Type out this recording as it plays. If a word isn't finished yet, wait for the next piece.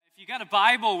got a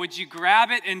Bible, would you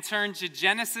grab it and turn to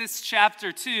Genesis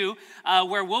chapter 2,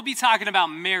 where we'll be talking about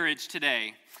marriage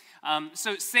today.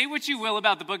 So say what you will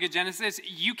about the book of Genesis,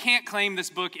 you can't claim this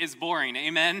book is boring,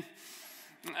 amen?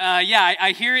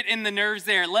 I hear it in the nerves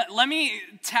there. Let me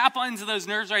tap onto those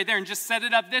nerves right there and just set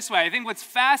it up this way. I think what's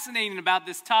fascinating about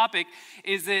this topic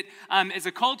is that as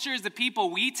a culture, as a people,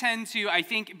 we tend to, I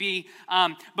think, be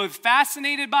both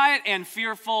fascinated by it and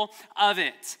fearful of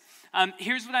it.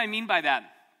 Here's what I mean by that.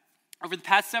 Over the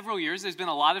past several years, there's been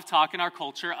a lot of talk in our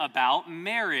culture about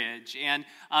marriage. And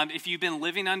if you've been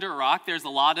living under a rock, there's a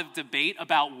lot of debate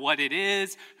about what it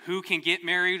is, who can get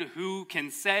married, who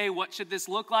can say, what should this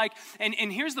look like? And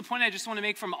here's the point I just want to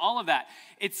make from all of that.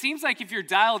 It seems like if you're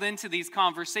dialed into these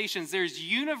conversations, there's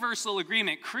universal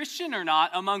agreement, Christian or not,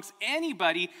 amongst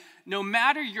anybody, no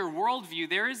matter your worldview,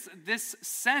 there is this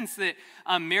sense that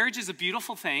marriage is a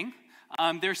beautiful thing.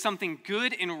 There's something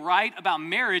good and right about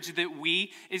marriage that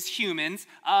we as humans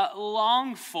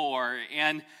long for.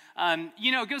 And,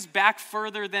 it goes back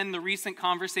further than the recent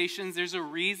conversations. There's a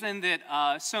reason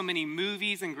that so many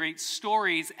movies and great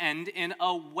stories end in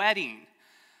a wedding.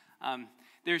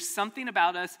 There's something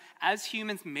about us as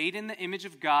humans made in the image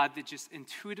of God that just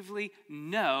intuitively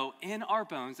know in our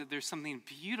bones that there's something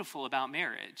beautiful about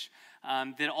marriage.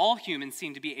 That all humans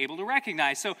seem to be able to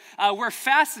recognize. So we're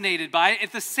fascinated by it.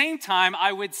 At the same time,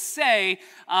 I would say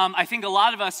I think a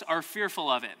lot of us are fearful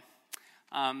of it.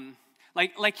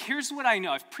 Here's what I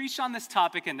know. I've preached on this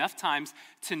topic enough times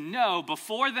to know,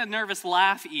 before the nervous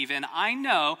laugh even, I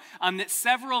know that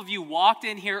several of you walked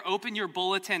in here, opened your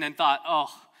bulletin, and thought,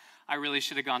 oh, I really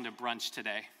should have gone to brunch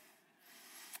today.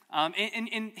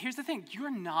 And here's the thing,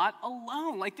 you're not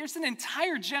alone. There's an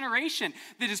entire generation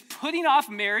that is putting off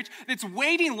marriage, that's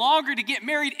waiting longer to get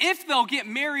married, if they'll get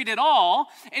married at all,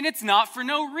 and it's not for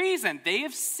no reason. They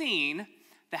have seen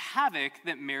the havoc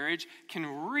that marriage can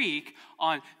wreak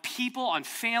on people, on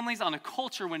families, on a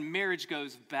culture when marriage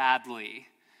goes badly.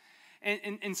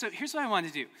 And so here's what I want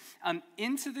to do.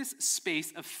 Into this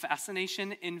space of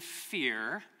fascination and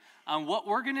fear, what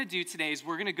we're going to do today is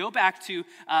we're going to go back to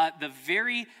the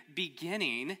very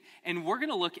beginning, and we're going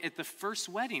to look at the first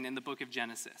wedding in the book of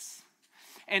Genesis.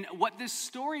 And what this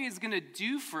story is going to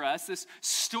do for us, this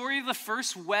story of the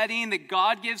first wedding that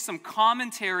God gives some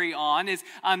commentary on, is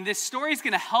this story is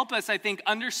going to help us, I think,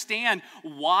 understand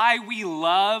why we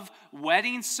love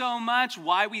weddings so much,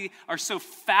 why we are so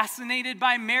fascinated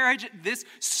by marriage. This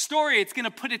story, it's going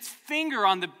to put its finger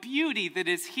on the beauty that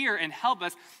is here and help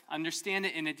us understand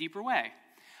it in a deeper way.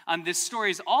 This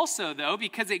story is also, though,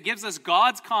 because it gives us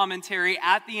God's commentary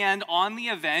at the end on the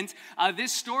event,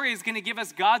 this story is going to give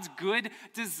us God's good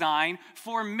design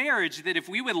for marriage, that if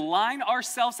we would line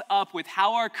ourselves up with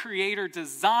how our Creator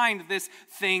designed this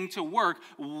thing to work,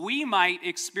 we might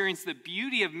experience the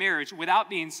beauty of marriage without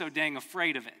being so dang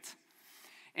afraid of it.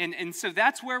 And so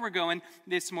that's where we're going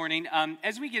this morning.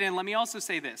 As we get in, let me also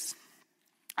say this.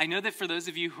 I know that for those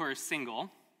of you who are single,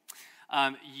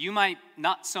 you might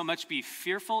not so much be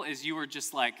fearful as you were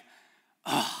just like,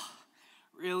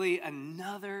 really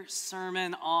another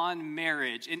sermon on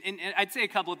marriage. And I'd say a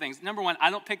couple of things. Number one, I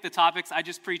don't pick the topics. I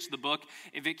just preach the book.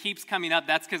 If it keeps coming up,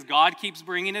 that's because God keeps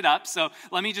bringing it up. So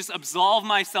let me just absolve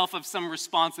myself of some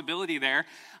responsibility there.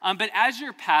 But as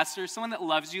your pastor, someone that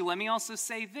loves you, let me also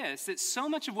say this. That so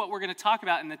much of what we're going to talk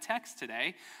about in the text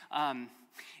today,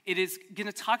 it is going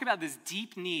to talk about this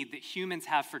deep need that humans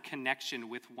have for connection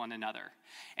with one another.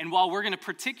 And while we're going to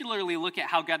particularly look at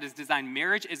how God has designed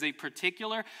marriage as a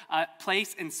particular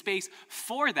place and space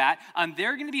for that,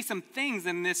 there are going to be some things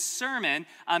in this sermon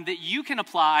that you can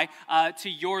apply to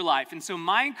your life. And so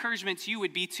my encouragement to you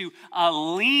would be to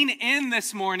lean in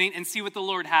this morning and see what the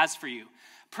Lord has for you.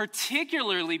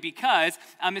 Particularly because,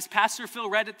 as Pastor Phil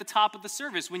read at the top of the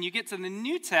service, when you get to the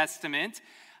New Testament,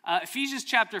 Ephesians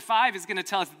chapter 5 is going to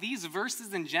tell us these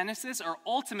verses in Genesis are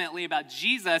ultimately about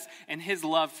Jesus and his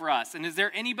love for us. And is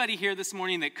there anybody here this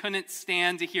morning that couldn't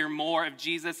stand to hear more of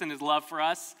Jesus and his love for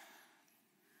us?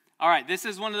 All right, this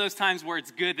is one of those times where it's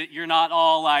good that you're not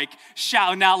all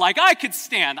shouting out I could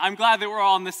stand. I'm glad that we're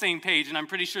all on the same page, and I'm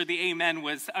pretty sure the amen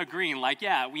was agreeing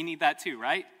yeah, we need that too,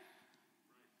 right?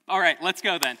 All right, let's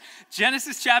go then.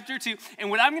 Genesis chapter 2. And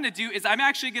what I'm going to do is I'm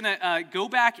actually going to go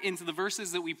back into the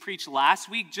verses that we preached last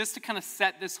week just to kind of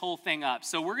set this whole thing up.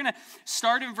 So we're going to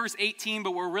start in verse 18,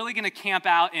 but we're really going to camp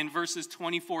out in verses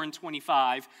 24 and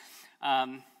 25.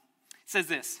 It says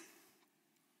this.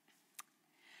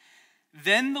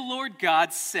 Then the Lord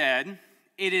God said,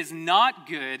 "It is not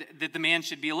good that the man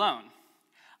should be alone.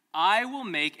 I will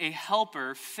make a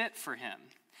helper fit for him."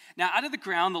 Now out of the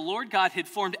ground the Lord God had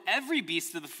formed every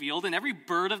beast of the field and every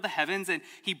bird of the heavens, and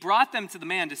he brought them to the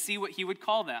man to see what he would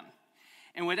call them.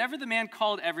 And whatever the man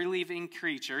called every living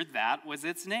creature, that was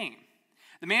its name.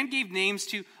 The man gave names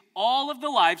to all of the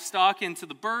livestock and to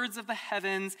the birds of the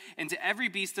heavens and to every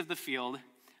beast of the field.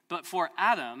 But for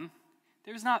Adam,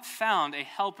 there was not found a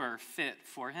helper fit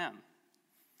for him.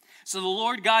 So the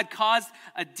Lord God caused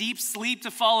a deep sleep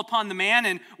to fall upon the man,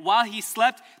 and while he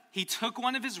slept, he took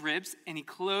one of his ribs and he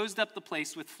closed up the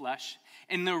place with flesh.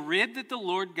 And the rib that the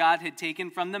Lord God had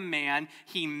taken from the man,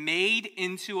 he made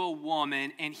into a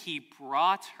woman, and he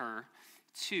brought her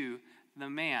to the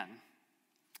man.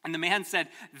 And the man said,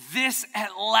 "This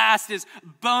at last is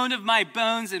bone of my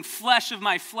bones and flesh of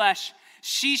my flesh.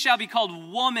 She shall be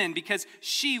called woman because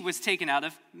she was taken out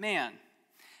of man.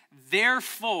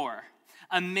 Therefore,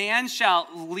 a man shall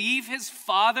leave his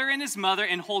father and his mother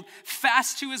and hold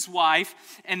fast to his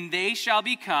wife, and they shall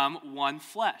become one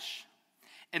flesh.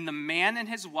 And the man and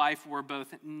his wife were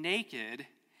both naked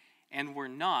and were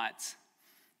not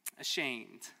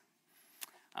ashamed."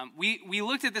 We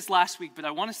looked at this last week, but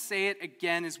I want to say it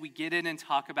again as we get in and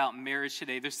talk about marriage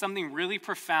today. There's something really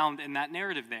profound in that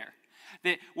narrative there.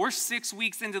 That we're 6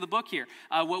 weeks into the book here.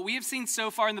 What we have seen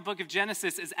so far in the book of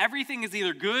Genesis is everything is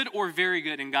either good or very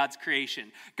good in God's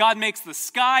creation. God makes the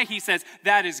sky, he says,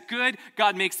 that is good.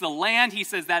 God makes the land, he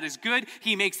says, that is good.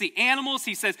 He makes the animals,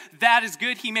 he says, that is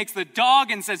good. He makes the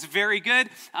dog and says, very good.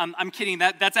 I'm kidding,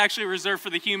 that's actually reserved for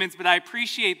the humans, but I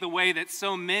appreciate the way that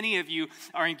so many of you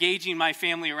are engaging my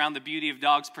family around the beauty of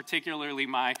dogs, particularly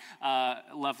my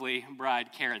lovely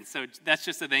bride, Karen. So that's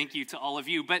just a thank you to all of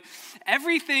you. But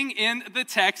everything in the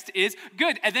text is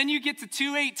good. And then you get to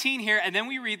 2:18 here, and then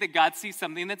we read that God sees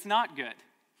something that's not good.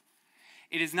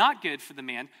 It is not good for the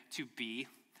man to be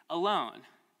alone.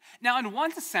 Now, in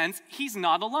one sense, he's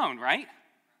not alone, right?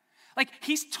 Like,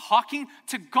 he's talking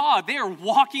to God. They are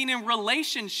walking in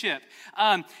relationship.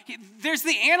 There's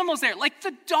the animals there. Like,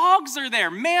 the dogs are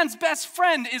there. Man's best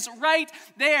friend is right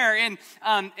there.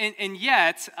 And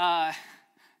yet,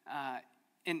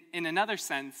 in another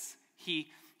sense, he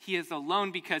is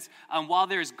alone because while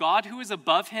there is God who is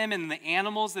above him and the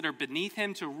animals that are beneath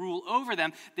him to rule over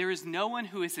them, there is no one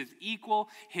who is his equal,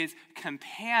 his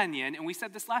companion. And we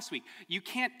said this last week. You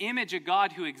can't image a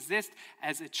God who exists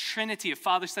as a trinity of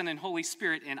Father, Son, and Holy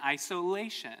Spirit in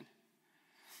isolation.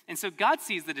 And so God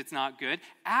sees that it's not good.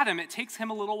 Adam, it takes him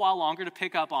a little while longer to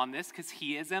pick up on this because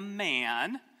he is a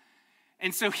man.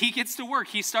 And so he gets to work.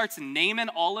 He starts naming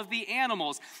all of the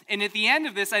animals. And at the end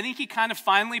of this, I think he kind of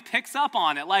finally picks up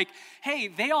on it. Like, hey,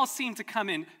 they all seem to come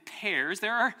in pairs.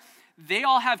 They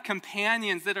all have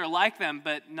companions that are like them,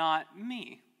 but not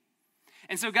me.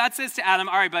 And so God says to Adam,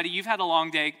 all right, buddy, you've had a long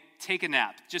day. Take a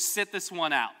nap. Just sit this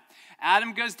one out.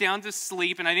 Adam goes down to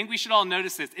sleep, and I think we should all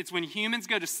notice this. It's when humans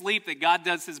go to sleep that God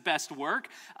does his best work.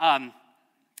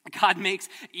 God makes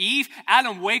Eve.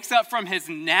 Adam wakes up from his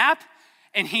nap,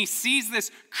 and he sees this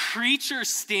creature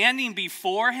standing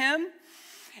before him,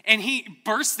 and he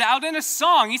bursts out in a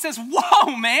song. He says,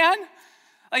 whoa, man.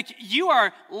 Like, you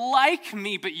are like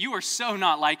me, but you are so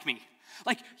not like me.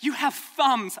 Like, you have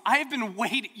thumbs. I have been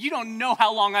waiting. You don't know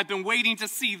how long I've been waiting to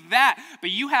see that, but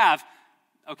you have,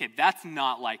 okay, that's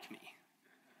not like me.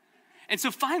 And so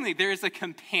finally, there is a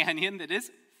companion that is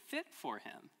fit for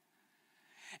him.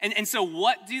 And so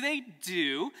what do they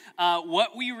do?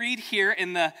 What we read here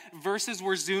in the verses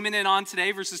we're zooming in on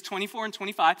today, verses 24 and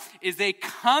 25, is they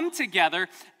come together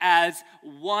as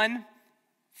one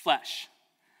flesh.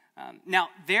 Now,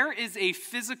 there is a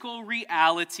physical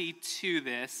reality to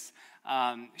this.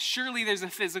 Surely there's a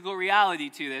physical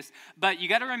reality to this, but you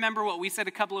got to remember what we said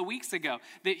a couple of weeks ago,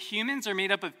 that humans are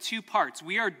made up of two parts.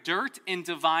 We are dirt and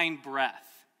divine breath.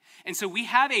 And so we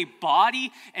have a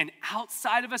body and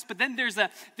outside of us, but then there's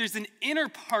an inner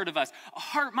part of us, a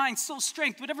heart, mind, soul,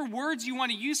 strength, whatever words you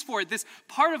want to use for it, this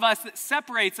part of us that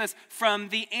separates us from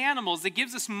the animals, that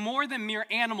gives us more than mere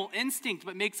animal instinct,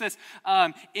 but makes us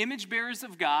image bearers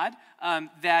of God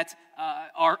that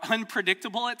are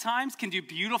unpredictable at times, can do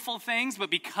beautiful things, but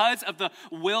because of the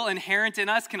will inherent in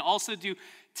us, can also do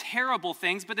terrible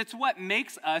things, but it's what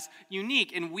makes us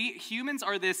unique. And we humans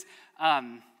are this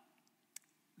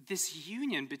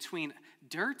union between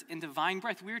dirt and divine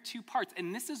breath. We're two parts.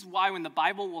 And this is why when the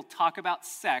Bible will talk about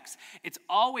sex, it's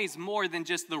always more than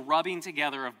just the rubbing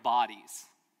together of bodies.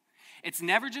 It's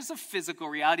never just a physical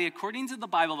reality. According to the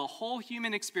Bible, the whole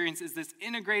human experience is this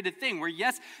integrated thing where,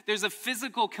 yes, there's a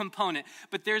physical component,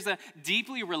 but there's a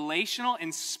deeply relational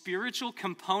and spiritual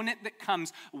component that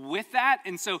comes with that.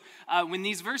 And so when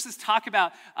these verses talk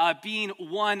about being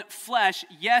one flesh,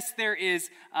 yes, there is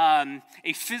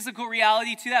a physical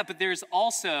reality to that, but there's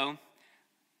also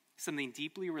something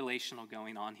deeply relational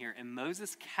going on here. And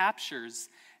Moses captures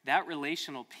that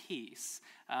relational piece,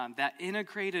 that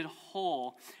integrated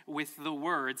whole with the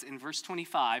words in verse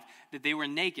 25 that they were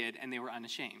naked and they were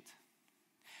unashamed.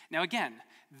 Now again,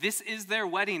 this is their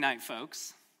wedding night,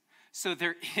 folks. So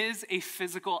there is a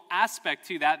physical aspect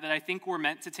to that I think we're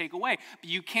meant to take away. But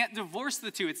you can't divorce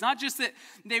the two. It's not just that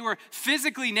they were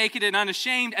physically naked and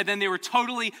unashamed and then they were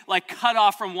totally cut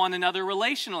off from one another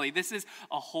relationally. This is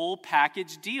a whole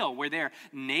package deal where they're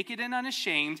naked and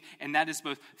unashamed, and that is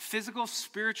both physical,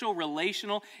 spiritual,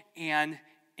 relational, and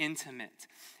intimate.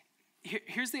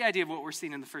 Here's the idea of what we're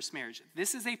seeing in the first marriage.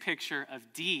 This is a picture of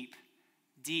deep,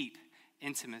 deep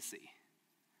intimacy.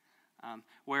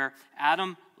 Where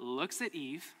Adam looks at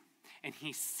Eve and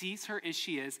he sees her as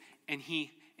she is and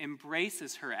he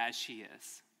embraces her as she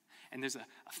is. And there's a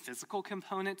physical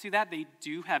component to that. They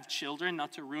do have children,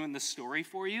 not to ruin the story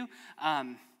for you.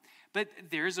 But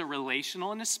there's a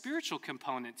relational and a spiritual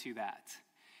component to that.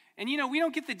 And we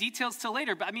don't get the details till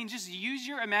later, but just use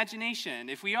your imagination.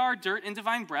 If we are dirt and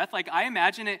divine breath, I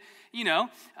imagine it,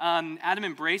 Adam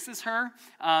embraces her,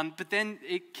 but then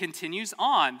it continues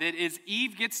on. That as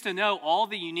Eve gets to know all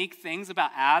the unique things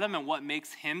about Adam and what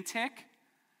makes him tick,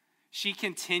 she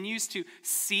continues to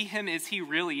see him as he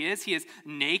really is. He is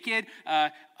naked,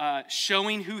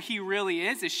 showing who he really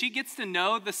is. As she gets to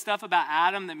know the stuff about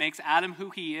Adam that makes Adam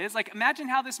who he is, imagine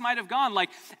how this might have gone.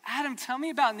 Adam, tell me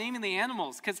about naming the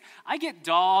animals, because I get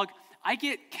dog, I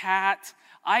get cat,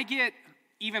 I get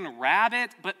even rabbit,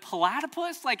 but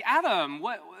platypus? Adam,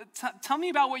 tell me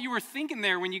about what you were thinking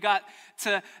there when you got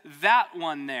to that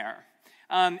one there.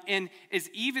 And as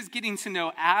Eve is getting to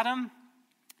know Adam,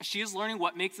 she is learning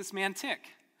what makes this man tick.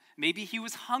 Maybe he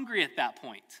was hungry at that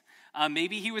point.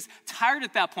 Maybe he was tired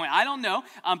at that point. I don't know.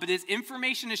 But as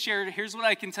information is shared, here's what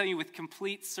I can tell you with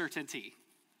complete certainty.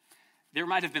 There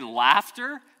might have been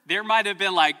laughter. There might have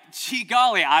been gee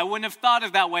golly, I wouldn't have thought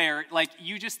of that way. Or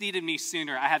you just needed me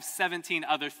sooner. I have 17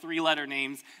 other 3-letter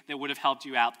names that would have helped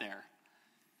you out there.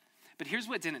 But here's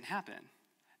what didn't happen.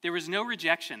 There was no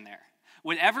rejection there.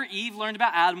 Whatever Eve learned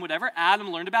about Adam, whatever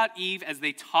Adam learned about Eve as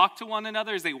they talked to one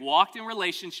another, as they walked in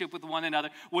relationship with one another,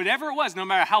 whatever it was, no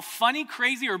matter how funny,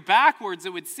 crazy, or backwards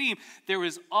it would seem, there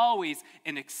was always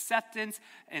an acceptance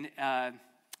and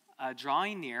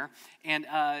drawing near and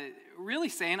really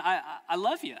saying, I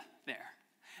love you there.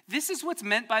 This is what's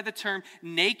meant by the term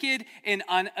naked and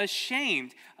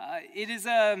unashamed. It is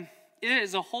a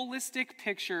holistic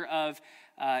picture of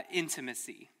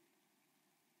intimacy.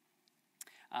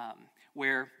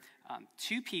 Where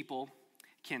two people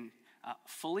can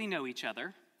fully know each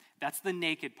other. That's the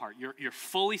naked part. You're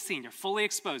fully seen. You're fully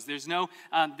exposed. There's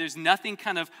nothing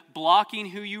kind of blocking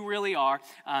who you really are.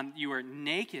 You are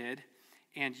naked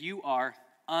and you are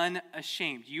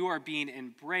unashamed. You are being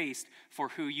embraced for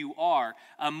who you are.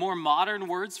 More modern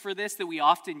words for this that we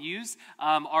often use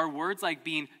are words like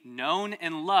being known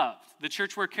and loved. The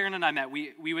church where Karen and I met,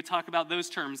 we would talk about those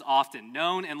terms often,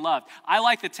 known and loved. I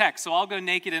like the text, so I'll go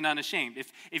naked and unashamed.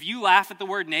 If you laugh at the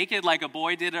word naked like a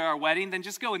boy did at our wedding, then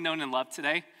just go with known and loved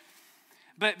today.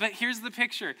 But here's the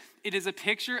picture. It is a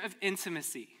picture of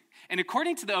intimacy. And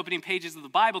according to the opening pages of the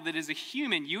Bible, that as a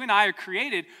human, you and I are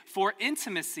created for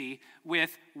intimacy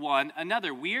with one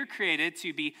another. We are created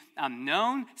to be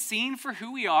known, seen for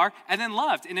who we are, and then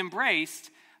loved and embraced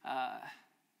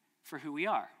for who we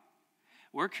are.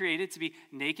 We're created to be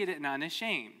naked and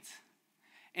unashamed.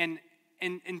 And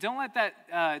don't let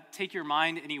that take your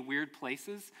mind any weird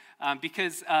places,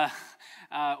 because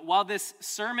while this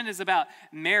sermon is about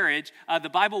marriage, the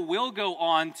Bible will go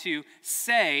on to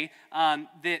say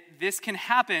that this can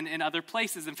happen in other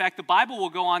places. In fact, the Bible will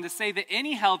go on to say that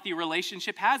any healthy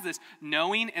relationship has this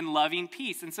knowing and loving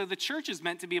peace. And so the church is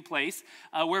meant to be a place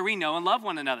where we know and love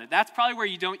one another. That's probably where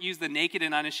you don't use the naked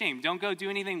and unashamed. Don't go do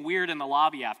anything weird in the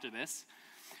lobby after this.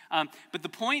 But the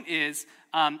point is,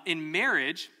 in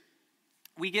marriage,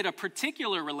 we get a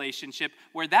particular relationship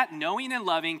where that knowing and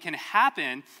loving can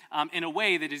happen in a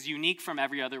way that is unique from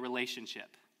every other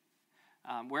relationship.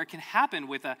 Where it can happen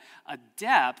with a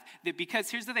depth that, because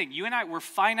here's the thing, you and I, we're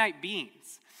finite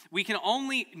beings. We can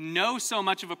only know so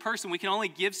much of a person. We can only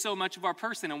give so much of our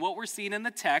person. And what we're seeing in the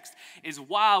text is,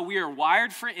 wow, we are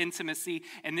wired for intimacy,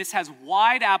 and this has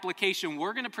wide application.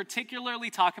 We're going to particularly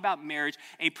talk about marriage,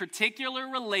 a particular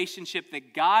relationship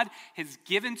that God has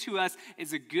given to us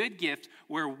as a good gift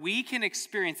where we can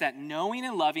experience that knowing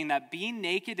and loving, that being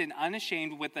naked and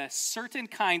unashamed with a certain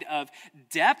kind of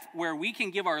depth where we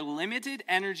can give our limited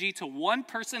energy to one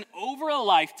person over a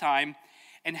lifetime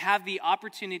and have the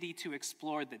opportunity to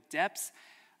explore the depths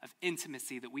of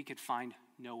intimacy that we could find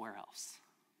nowhere else.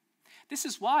 This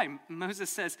is why Moses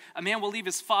says a man will leave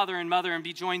his father and mother and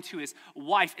be joined to his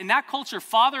wife. In that culture,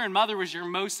 father and mother was your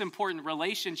most important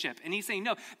relationship. And he's saying,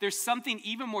 no, there's something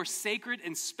even more sacred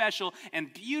and special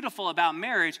and beautiful about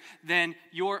marriage than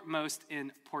your most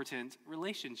important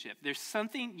relationship. There's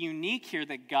something unique here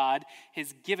that God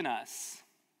has given us.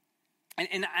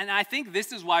 And I think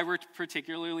this is why we're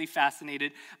particularly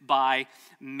fascinated by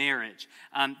marriage.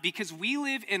 Because we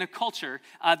live in a culture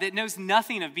that knows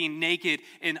nothing of being naked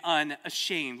and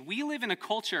unashamed. We live in a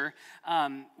culture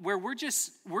where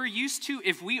we're used to,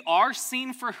 if we are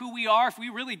seen for who we are, if we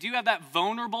really do have that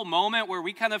vulnerable moment where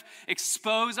we kind of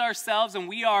expose ourselves and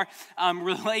we are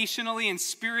relationally and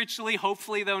spiritually,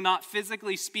 hopefully though not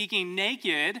physically speaking,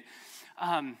 naked,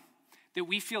 that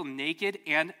we feel naked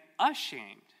and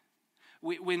ashamed.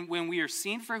 When we are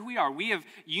seen for who we are, we have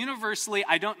universally,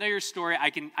 I don't know your story,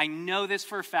 I know this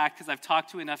for a fact because I've talked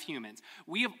to enough humans.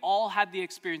 We have all had the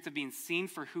experience of being seen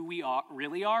for who we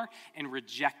really are and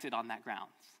rejected on that grounds.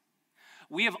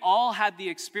 We have all had the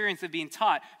experience of being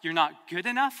taught, you're not good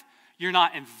enough, you're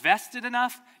not invested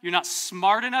enough, you're not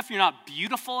smart enough, you're not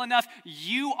beautiful enough,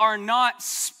 you are not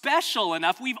special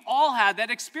enough. We've all had that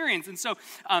experience. And so,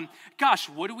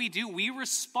 what do? We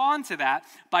respond to that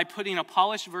by putting a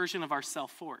polished version of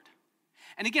ourselves forward.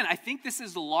 And again, I think this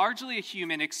is largely a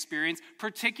human experience,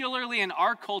 particularly in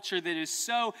our culture that is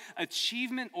so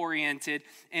achievement-oriented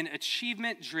and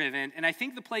achievement-driven. And I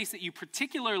think the place that you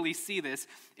particularly see this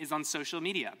is on social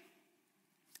media,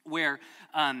 where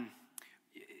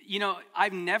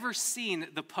I've never seen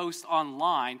the post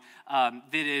online that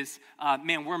is,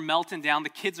 man, we're melting down. The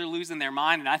kids are losing their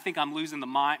mind, and I think I'm losing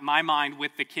my mind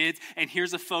with the kids. And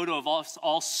here's a photo of us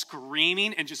all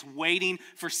screaming and just waiting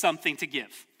for something to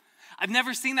give. I've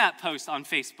never seen that post on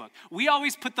Facebook. We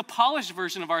always put the polished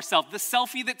version of ourselves, the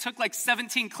selfie that took like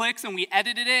 17 clicks, and we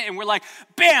edited it, and we're like,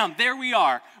 bam, there we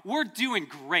are. We're doing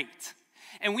great.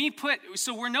 And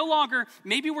so we're no longer,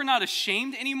 maybe we're not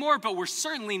ashamed anymore, but we're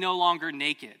certainly no longer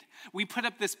naked. We put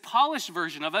up this polished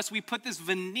version of us. We put this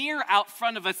veneer out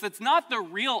front of us that's not the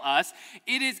real us.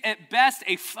 It is at best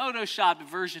a photoshopped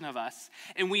version of us.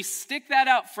 And we stick that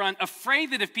out front,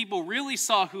 afraid that if people really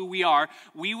saw who we are,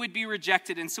 we would be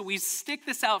rejected. And so we stick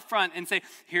this out front and say,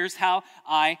 here's how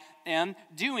I am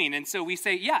doing. And so we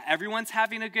say, yeah, everyone's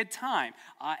having a good time.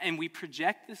 And we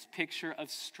project this picture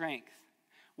of strength,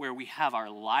 where we have our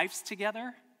lives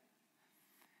together.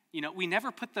 We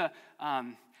never put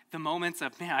the moments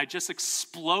of, man, I just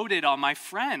exploded on my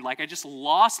friend. Like I just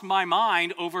lost my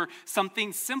mind over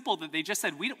something simple that they just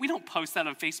said. We don't post that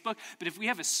on Facebook, but if we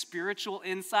have a spiritual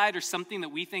insight or something that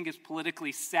we think is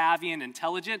politically savvy and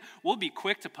intelligent, we'll be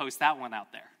quick to post that one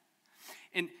out there.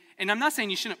 And I'm not saying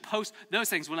you shouldn't post those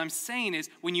things. What I'm saying is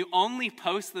when you only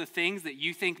post the things that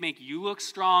you think make you look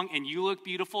strong and you look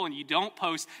beautiful and you don't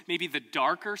post maybe the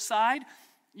darker side,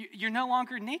 you're no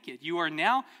longer naked. You are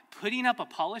now putting up a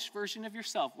polished version of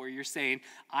yourself where you're saying,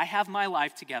 I have my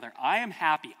life together. I am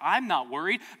happy. I'm not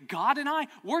worried. God and I,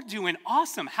 we're doing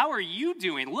awesome. How are you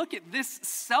doing? Look at this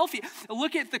selfie.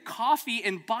 Look at the coffee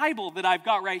and Bible that I've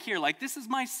got right here. Like this is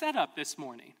my setup this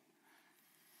morning.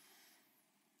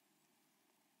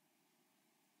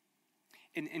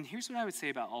 And here's what I would say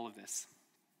about all of this.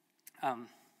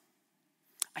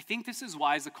 I think this is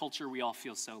why as a culture we all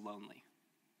feel so lonely.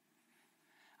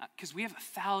 Because we have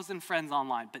 1,000 friends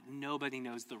online, but nobody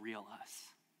knows the real us.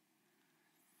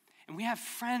 And we have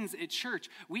friends at church.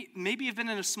 We maybe have been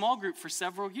in a small group for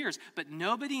several years, but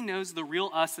nobody knows the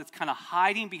real us that's kind of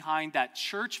hiding behind that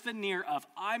church veneer of,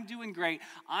 I'm doing great,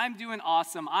 I'm doing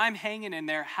awesome, I'm hanging in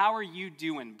there. How are you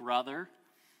doing, brother?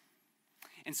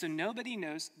 And so nobody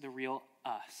knows the real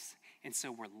us. And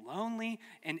so we're lonely.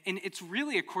 And it's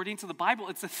really, according to the Bible,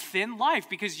 it's a thin life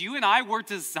because you and I were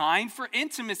designed for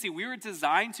intimacy. We were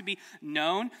designed to be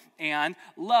known and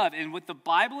loved. And what the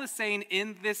Bible is saying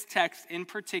in this text in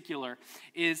particular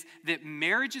is that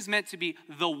marriage is meant to be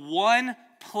the one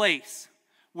place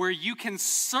where you can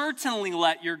certainly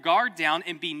let your guard down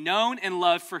and be known and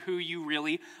loved for who you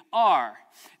really are.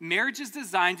 Marriage is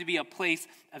designed to be a place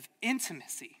of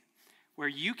intimacy, where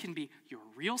you can be your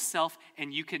real self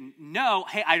and you can know,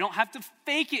 hey, I don't have to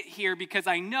fake it here because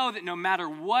I know that no matter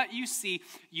what you see,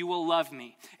 you will love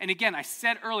me. And again, I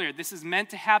said earlier, this is meant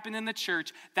to happen in the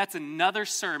church. That's another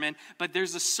sermon, but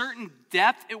there's a certain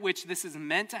depth at which this is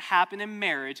meant to happen in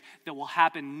marriage that will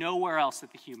happen nowhere else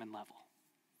at the human level.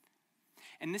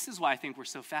 And this is why I think we're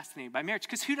so fascinated by marriage,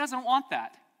 because who doesn't want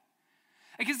that?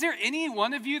 Like, is there any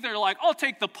one of you that are like, I'll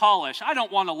take the polish. I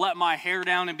don't want to let my hair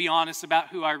down and be honest about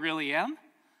who I really am?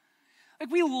 Like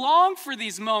we long for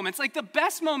these moments. Like the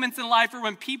best moments in life are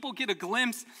when people get a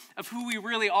glimpse of who we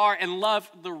really are and love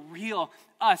the real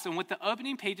us. And what the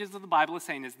opening pages of the Bible is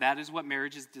saying is that is what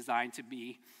marriage is designed to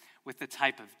be, with the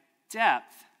type of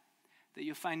depth that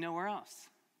you'll find nowhere else.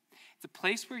 It's a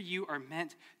place where you are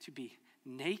meant to be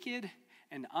naked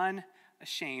and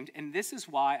unashamed. And this is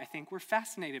why I think we're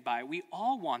fascinated by it. We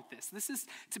all want this. This is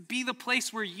to be the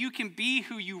place where you can be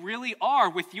who you really are,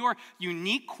 with your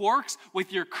unique quirks,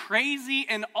 with your crazy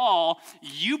and all.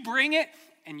 You bring it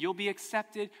and you'll be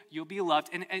accepted, you'll be loved.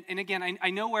 And again, I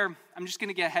know where I'm just going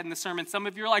to get ahead in the sermon. Some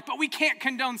of you are like, but we can't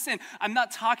condone sin. I'm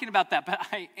not talking about that, but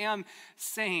I am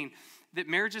saying that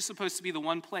marriage is supposed to be the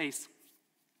one place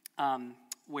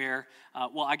where,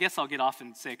 I guess I'll get off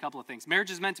and say a couple of things.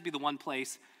 Marriage is meant to be the one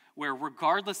place where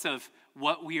regardless of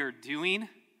what we are doing,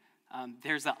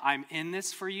 there's a I'm in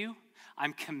this for you,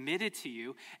 I'm committed to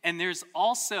you. And there's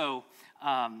also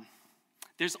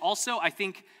I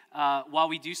think, while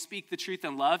we do speak the truth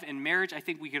in love, in marriage, I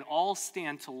think we can all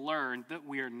stand to learn that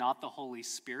we are not the Holy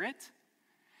Spirit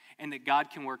and that God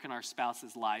can work in our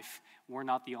spouse's life. We're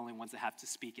not the only ones that have to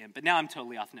speak in. But now I'm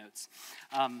totally off notes.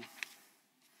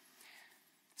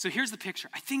 So here's the picture.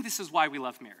 I think this is why we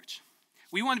love marriage.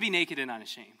 We want to be naked and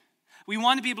unashamed. We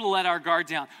want to be able to let our guard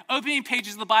down. Opening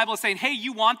pages of the Bible is saying, hey,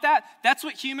 you want that? That's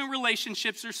what human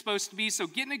relationships are supposed to be. So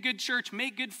get in a good church,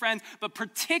 make good friends. But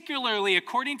particularly,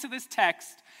 according to this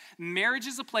text, marriage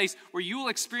is a place where you will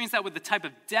experience that with the type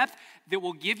of depth that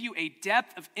will give you a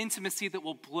depth of intimacy that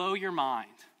will blow your mind.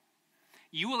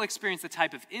 You will experience the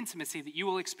type of intimacy that you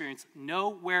will experience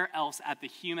nowhere else at the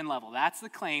human level. That's the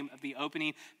claim of the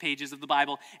opening pages of the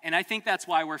Bible, and I think that's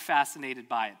why we're fascinated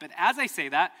by it. But as I say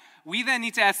that, we then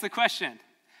need to ask the question,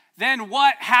 then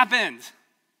what happened?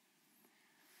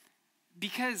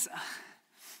 Because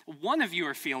one of you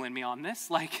are feeling me on this,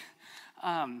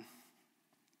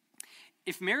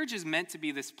 if marriage is meant to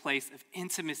be this place of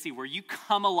intimacy where you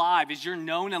come alive as you're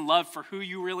known and loved for who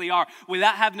you really are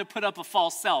without having to put up a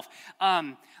false self,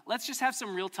 let's just have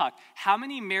some real talk. How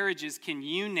many marriages can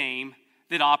you name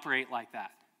that operate like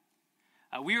that?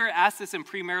 We were asked this in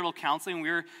premarital counseling. We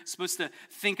were supposed to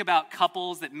think about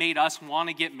couples that made us want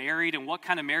to get married and what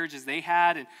kind of marriages they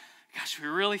had. And gosh, we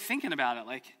were really thinking about it.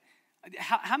 Like,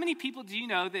 how many people do you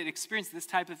know that experience this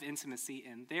type of intimacy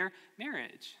in their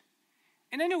marriage?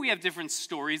 And I know we have different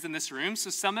stories in this room, so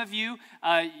some of you,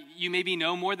 you maybe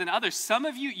know more than others. Some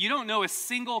of you, you don't know a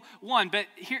single one, but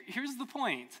here's the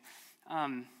point.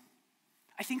 I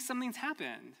think something's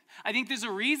happened. I think there's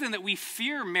a reason that we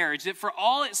fear marriage, that for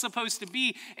all it's supposed to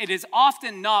be, it is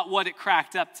often not what it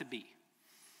cracked up to be.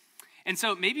 And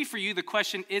so maybe for you, the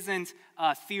question isn't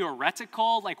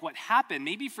theoretical, like what happened.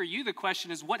 Maybe for you, the question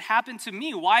is, what happened to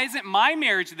me? Why isn't my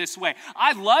marriage this way?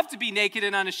 I'd love to be naked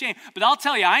and unashamed, but I'll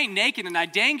tell you, I ain't naked and I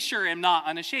dang sure am not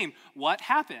unashamed. What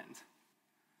happened?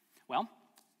 Well,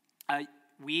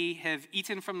 we have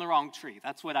eaten from the wrong tree.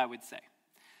 That's what I would say.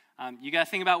 You got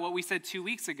to think about what we said 2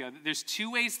 weeks ago. That there's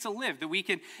two ways to live, that we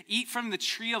can eat from the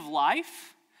tree of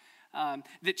life,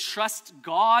 that trusts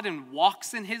God and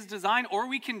walks in his design, or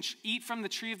we can eat from the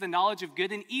tree of the knowledge of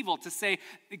good and evil to say,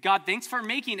 God, thanks for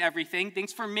making everything,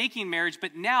 thanks for making marriage,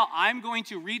 but now I'm going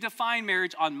to redefine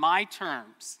marriage on my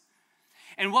terms.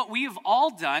 And what we have all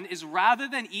done is rather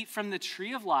than eat from the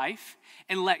tree of life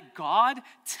and let God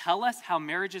tell us how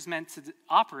marriage is meant to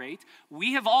operate,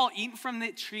 we have all eaten from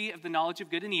the tree of the knowledge of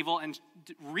good and evil and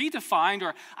redefined,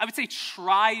 or I would say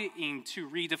trying to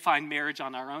redefine marriage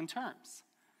on our own terms.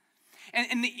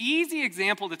 And the easy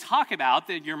example to talk about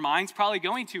that your mind's probably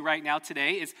going to right now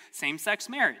today is same-sex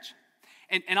marriage.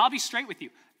 And I'll be straight with you.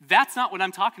 That's not what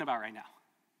I'm talking about right now.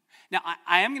 Now,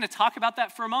 I am going to talk about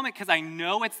that for a moment because I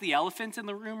know it's the elephant in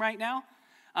the room right now.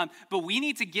 But we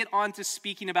need to get on to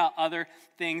speaking about other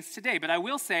things today. But I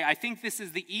will say, I think this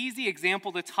is the easy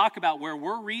example to talk about where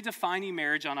we're redefining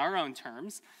marriage on our own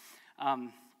terms.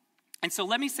 And so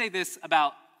let me say this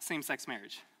about same-sex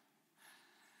marriage.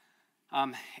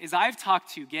 As I've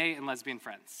talked to gay and lesbian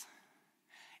friends,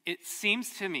 it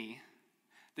seems to me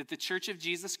that the Church of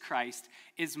Jesus Christ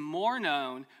is more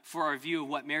known for our view of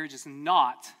what marriage is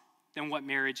not than what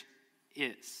marriage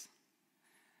is.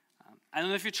 I don't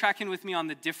know if you're tracking with me on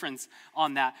the difference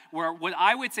on that, where what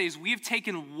I would say is we have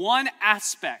taken one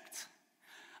aspect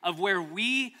of where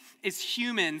we as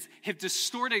humans have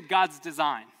distorted God's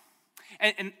design.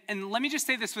 And let me just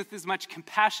say this with as much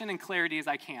compassion and clarity as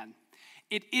I can.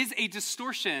 It is a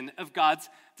distortion of God's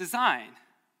design.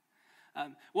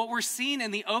 What we're seeing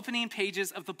in the opening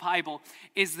pages of the Bible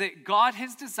is that God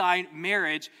has designed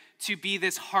marriage to be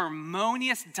this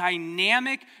harmonious,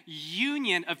 dynamic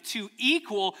union of two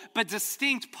equal but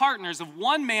distinct partners of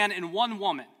one man and one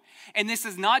woman. And this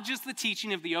is not just the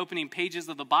teaching of the opening pages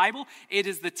of the Bible. It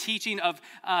is the teaching of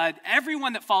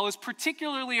everyone that follows,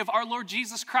 particularly of our Lord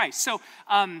Jesus Christ. So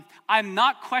I'm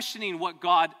not questioning what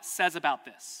God says about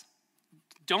this.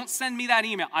 Don't send me that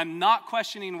email. I'm not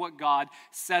questioning what God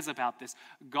says about this.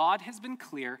 God has been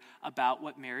clear about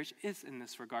what marriage is in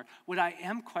this regard. What I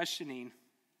am questioning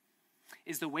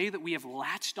is the way that we have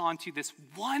latched onto this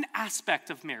one aspect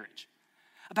of marriage,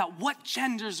 about what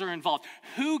genders are involved,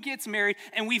 who gets married,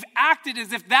 and we've acted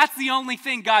as if that's the only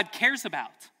thing God cares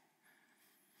about.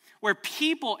 Where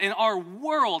people in our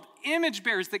world, image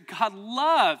bearers that God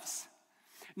loves,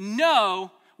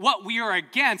 know what we are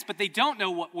against, but they don't know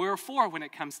what we're for when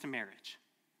it comes to marriage.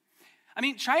 I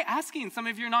mean, try asking some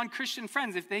of your non-Christian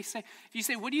friends if you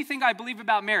say, what do you think I believe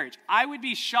about marriage? I would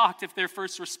be shocked if their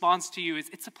first response to you is,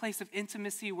 it's a place of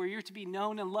intimacy where you're to be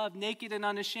known and loved, naked and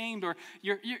unashamed, or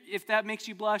if that makes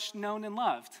you blush, known and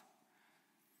loved.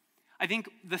 I think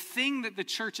the thing that the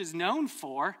church is known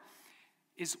for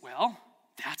is, well,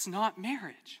 that's not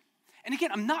marriage. And again,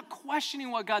 I'm not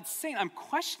questioning what God's saying. I'm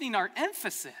questioning our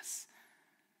emphasis.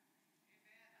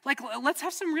 Like, let's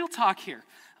have some real talk here.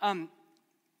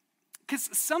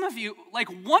 Because some of you, like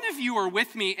one of you are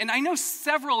with me, and I know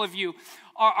several of you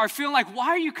are feeling like, why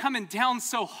are you coming down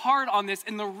so hard on this?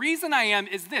 And the reason I am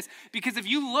is this, because if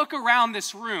you look around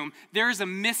this room, there is a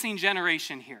missing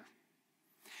generation here.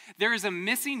 There is a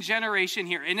missing generation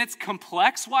here, and it's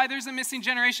complex why there's a missing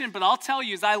generation, but I'll tell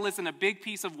you as I listen a big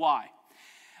piece of why.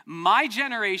 My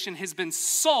generation has been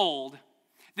sold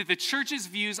that the church's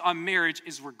views on marriage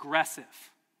is regressive.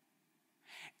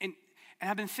 And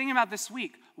I've been thinking about this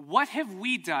week, what have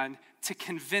we done to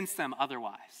convince them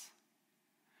otherwise?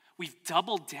 We've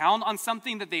doubled down on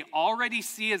something that they already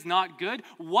see as not good.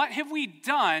 What have we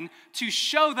done to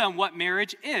show them what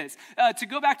marriage is? To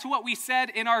go back to what we said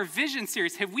in our vision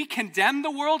series, have we condemned the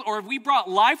world or have we brought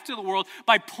life to the world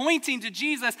by pointing to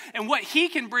Jesus and what he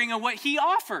can bring and what he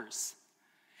offers?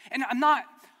 And I'm not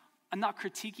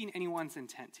critiquing anyone's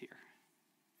intent here.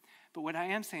 But what I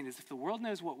am saying is if the world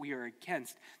knows what we are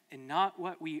against and not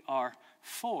what we are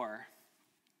for,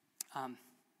 I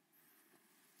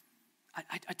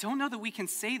don't know that we can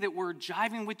say that we're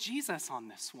jiving with Jesus on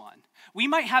this one. We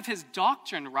might have his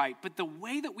doctrine right, but the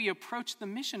way that we approach the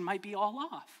mission might be all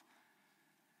off.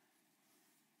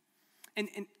 And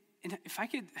if I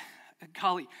could,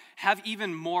 golly, have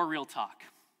even more real talk,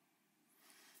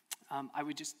 I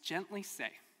would just gently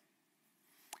say,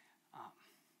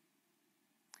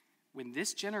 when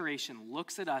this generation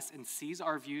looks at us and sees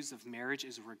our views of marriage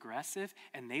as regressive,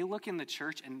 and they look in the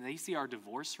church and they see our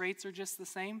divorce rates are just the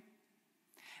same,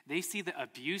 they see that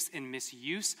abuse and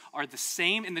misuse are the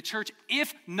same in the church,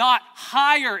 if not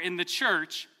higher in the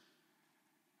church,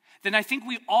 then I think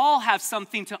we all have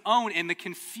something to own in the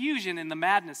confusion and the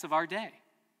madness of our day.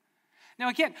 Now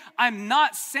again, I'm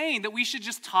not saying that we should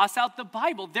just toss out the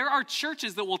Bible. There are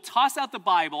churches that will toss out the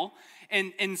Bible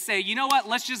and say, you know what,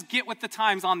 let's just get with the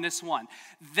times on this one.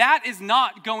 That is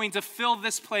not going to fill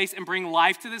this place and bring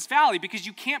life to this valley, because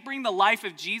you can't bring the life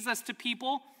of Jesus to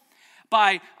people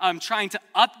by trying to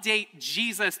update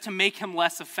Jesus to make him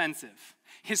less offensive.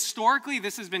 Historically,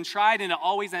 this has been tried, and it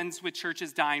always ends with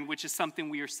churches dying, which is something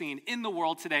we are seeing in the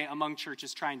world today among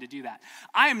churches trying to do that.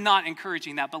 I am not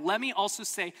encouraging that, but let me also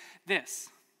say this.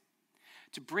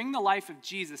 To bring the life of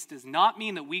Jesus does not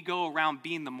mean that we go around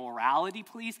being the morality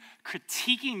police,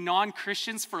 critiquing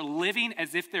non-Christians for living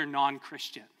as if they're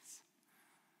non-Christians.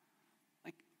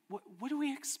 Like, what do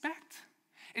we expect?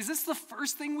 Is this the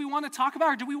first thing we want to talk about,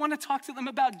 or do we want to talk to them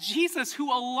about Jesus,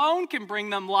 who alone can bring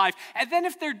them life? And then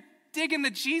if they're digging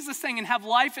the Jesus thing and have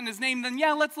life in his name, then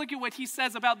yeah, let's look at what he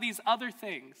says about these other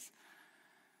things.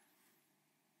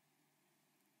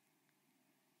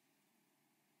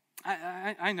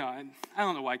 I know. I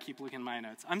don't know why I keep looking at my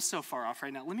notes. I'm so far off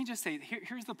right now. Let me just say,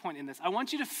 here's the point in this. I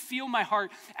want you to feel my heart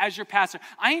as your pastor.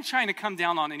 I ain't trying to come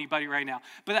down on anybody right now,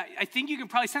 but I think you can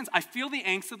probably sense, I feel the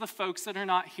angst of the folks that are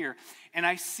not here, and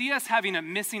I see us having a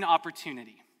missing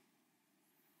opportunity.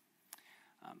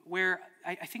 Where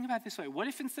I think about it this way. What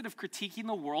if instead of critiquing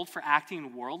the world for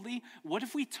acting worldly, what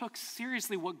if we took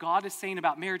seriously what God is saying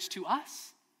about marriage to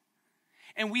us?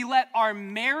 And we let our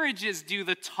marriages do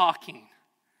the talking.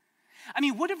 I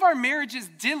mean, what if our marriages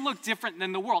did look different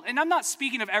than the world? And I'm not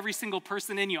speaking of every single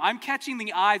person in you. I'm catching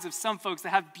the eyes of some folks that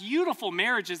have beautiful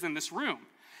marriages in this room.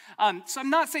 So I'm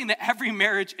not saying that every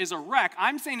marriage is a wreck.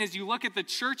 I'm saying as you look at the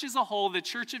church as a whole, the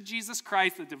church of Jesus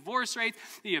Christ, the divorce rates,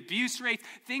 the abuse rates,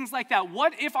 things like that,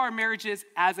 what if our marriages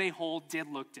as a whole did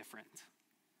look different?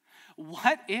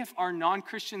 What if our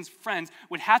non-Christian friends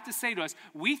would have to say to us,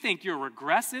 we think you're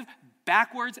regressive,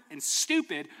 backwards and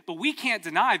stupid, but we can't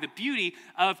deny the beauty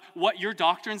of what your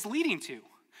doctrine's leading to.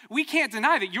 We can't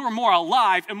deny that you're more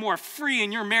alive and more free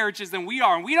in your marriages than we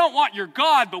are. And we don't want your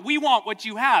God, but we want what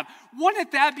you have.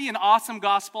 Wouldn't that be an awesome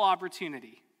gospel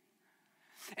opportunity?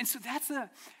 And so that's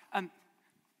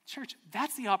church,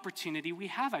 that's the opportunity we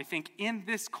have, I think, in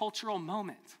this cultural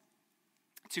moment.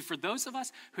 For those of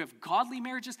us who have godly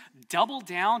marriages, double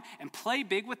down and play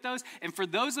big with those. And for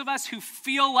those of us who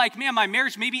feel like, man, my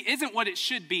marriage maybe isn't what it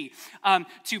should be,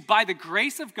 to, by the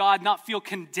grace of God, not feel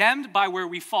condemned by where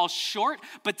we fall short,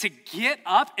 but to get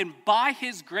up and by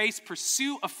his grace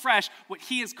pursue afresh what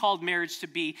he has called marriage to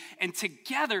be, and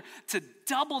together to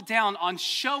double down on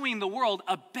showing the world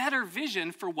a better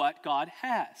vision for what God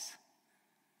has.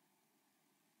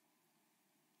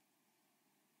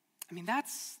 I mean,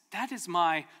 that is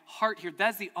my heart here.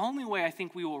 That's the only way I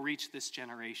think we will reach this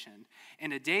generation.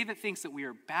 In a day that thinks that we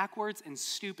are backwards and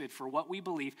stupid for what we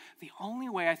believe, the only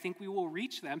way I think we will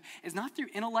reach them is not through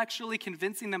intellectually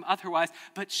convincing them otherwise,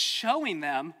 but showing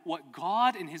them what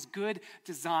God and his good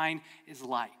design is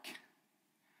like.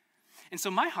 And so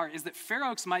my heart is that Fair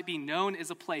Oaks might be known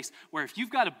as a place where if you've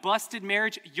got a busted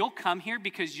marriage, you'll come here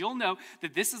because you'll know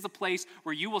that this is a place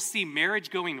where you will see marriage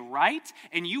going right,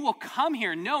 and you will come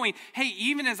here knowing, hey,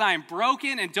 even as I am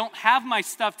broken and don't have my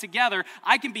stuff together,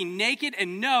 I can be naked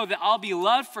and know that I'll be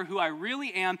loved for who I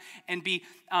really am and be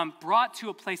brought to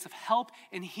a place of help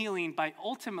and healing by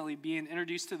ultimately being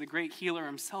introduced to the great healer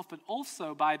himself, but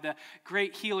also by the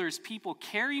great healer's people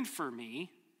caring for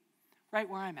me right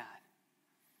where I'm at.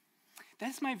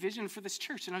 That's my vision for this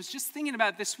church. And I was just thinking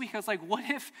about it this week. I was like, what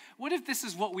if this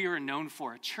is what we were known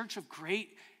for? A church of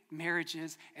great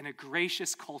marriages and a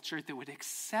gracious culture that would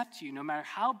accept you no matter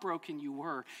how broken you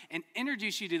were and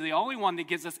introduce you to the only one that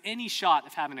gives us any shot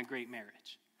of having a great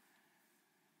marriage.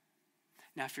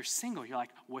 Now, if you're single, you're like,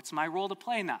 what's my role to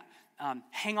play in that?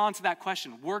 Hang on to that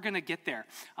question. We're going to get there.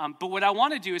 But what I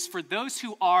want to do is for those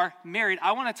who are married,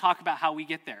 I want to talk about how we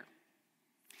get there.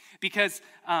 Because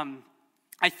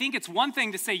I think it's one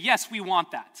thing to say, yes, we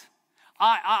want that.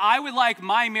 I would like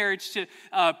my marriage to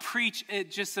preach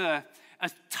just a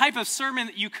type of sermon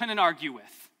that you couldn't argue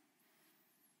with.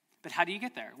 But how do you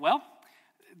get there? Well,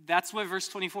 that's what verse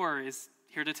 24 is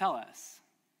here to tell us.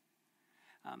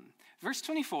 Verse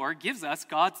 24 gives us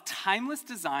God's timeless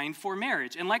design for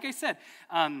marriage. And like I said,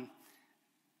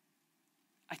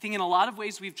 I think in a lot of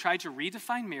ways we've tried to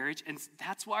redefine marriage, and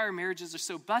that's why our marriages are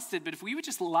so busted. But if we would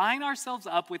just line ourselves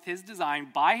up with his design,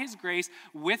 by his grace,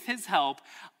 with his help,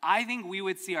 I think we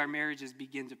would see our marriages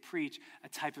begin to preach a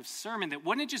type of sermon that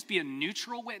wouldn't just be a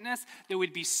neutral witness, that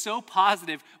would be so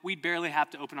positive we'd barely have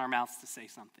to open our mouths to say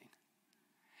something.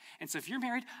 And so if you're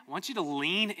married, I want you to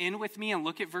lean in with me and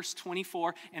look at verse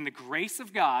 24 and the grace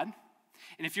of God.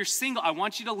 And if you're single, I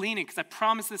want you to lean in because I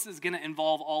promise this is going to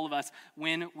involve all of us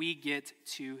when we get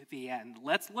to the end.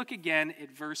 Let's look again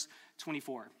at verse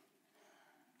 24. It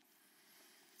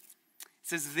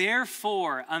says,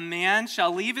 therefore, a man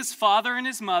shall leave his father and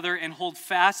his mother and hold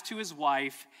fast to his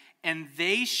wife, and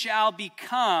they shall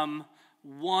become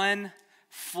one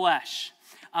flesh.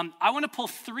 I want to pull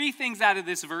three things out of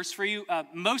this verse for you,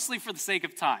 mostly for the sake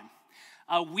of time.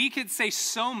 We could say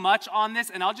so much on this,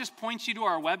 and I'll just point you to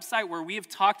our website where we have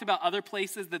talked about other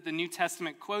places that the New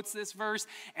Testament quotes this verse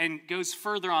and goes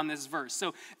further on this verse.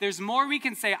 So there's more we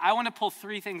can say. I want to pull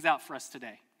three things out for us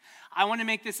today. I want to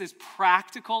make this as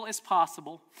practical as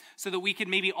possible so that we can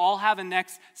maybe all have a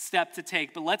next step to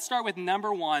take. But let's start with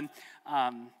number one.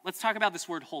 Let's talk about this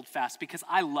word hold fast, because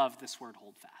I love this word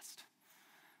hold fast.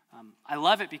 I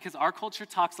love it because our culture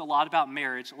talks a lot about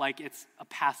marriage like it's a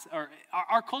passive, or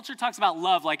our culture talks about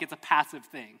love like it's a passive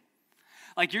thing.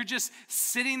 Like you're just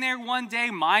sitting there one day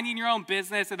minding your own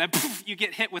business and then poof, you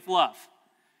get hit with love.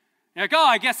 You're like, oh,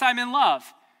 I guess I'm in love.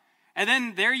 And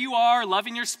then there you are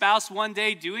loving your spouse one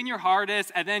day, doing your hardest,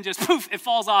 and then just poof, it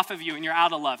falls off of you and you're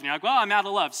out of love. And you're like, well, I'm out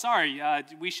of love. Sorry,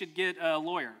 we should get a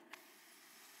lawyer.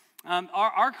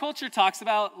 Our culture talks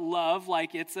about love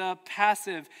like it's a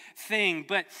passive thing,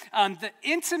 but the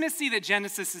intimacy that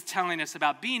Genesis is telling us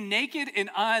about, being naked and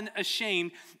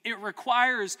unashamed, it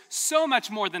requires so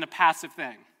much more than a passive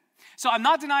thing. So I'm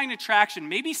not denying attraction.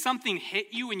 Maybe something hit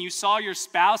you when you saw your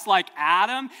spouse like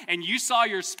Adam, and you saw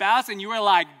your spouse and you were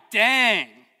like, dang.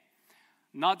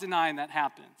 I'm not denying that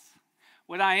happens.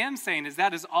 What I am saying is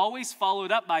that is always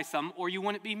followed up by some, or you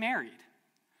wouldn't be married.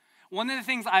 One of the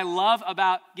things I love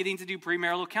about getting to do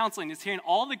premarital counseling is hearing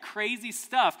all the crazy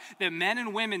stuff that men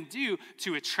and women do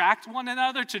to attract one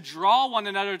another, to draw one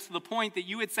another to the point that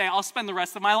you would say, I'll spend the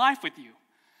rest of my life with you.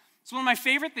 It's one of my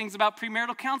favorite things about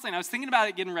premarital counseling. I was thinking about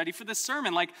it getting ready for this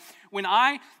sermon. Like, when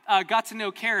I got to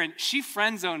know Karen, she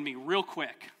friend zoned me real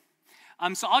quick.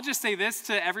 So I'll just say this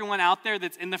to everyone out there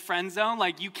that's in the friend zone.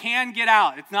 Like, you can get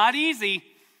out. It's not easy,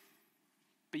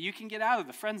 but you can get out of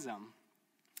the friend zone.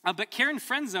 But Karen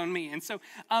friend zoned me, and so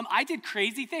I did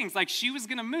crazy things. Like, she was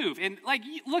going to move. And, like,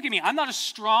 look at me. I'm not a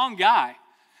strong guy.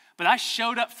 But I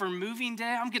showed up for moving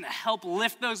day. I'm going to help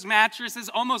lift those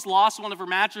mattresses. Almost lost one of her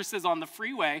mattresses on the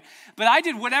freeway. But I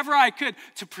did whatever I could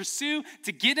to pursue,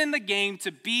 to get in the game,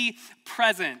 to be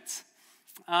present.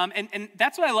 And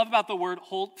that's what I love about the word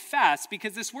hold fast,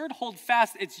 because this word hold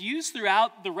fast, it's used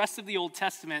throughout the rest of the Old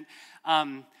Testament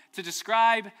to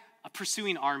describe a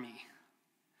pursuing army.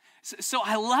 So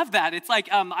I love that. It's like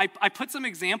I put some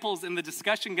examples in the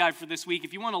discussion guide for this week.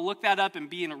 If you want to look that up and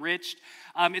be enriched.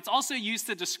 It's also used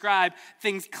to describe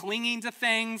things clinging to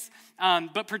things,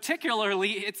 but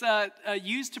particularly it's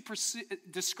used to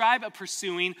describe a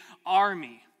pursuing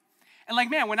army. And like,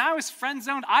 man, when I was friend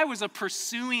zoned, I was a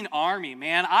pursuing army,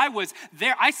 man. I was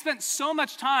there. I spent so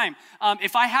much time,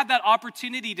 if I had that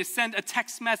opportunity to send a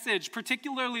text message,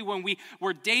 particularly when we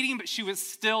were dating, but she was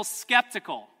still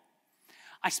skeptical.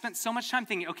 I spent so much time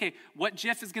thinking, okay, what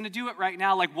GIF is going to do it right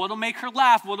now? Like, what'll make her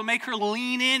laugh? What'll make her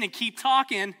lean in and keep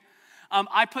talking?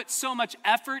 I put so much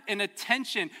effort and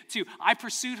attention I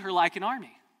pursued her like an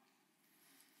army.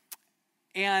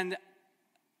 And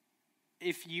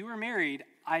if you are married,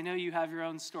 I know you have your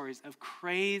own stories of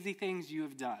crazy things you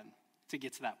have done to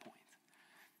get to that point.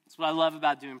 That's what I love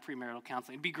about doing premarital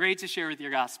counseling. It'd be great to share with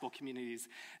your gospel communities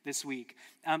this week.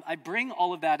 I bring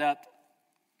all of that up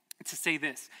to say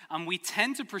this. We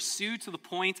tend to pursue to the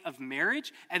point of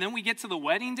marriage, and then we get to the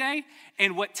wedding day,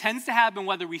 and what tends to happen,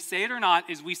 whether we say it or not,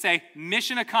 is we say,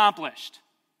 mission accomplished.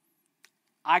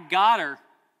 I got her.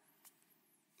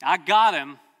 I got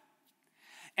him.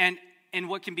 And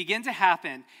what can begin to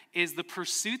happen is the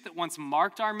pursuit that once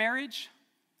marked our marriage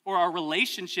or our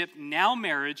relationship, now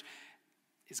marriage,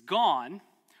 is gone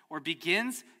or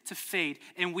begins to fade,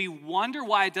 and we wonder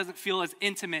why it doesn't feel as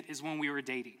intimate as when we were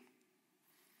dating.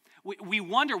 We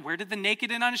wonder, where did the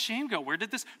naked and unashamed go? Where did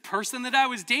this person that I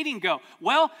was dating go?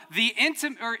 Well, the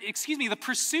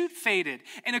pursuit faded.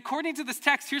 And according to this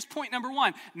text, here's point number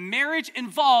one. Marriage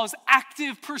involves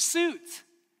active pursuit.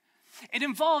 It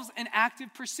involves an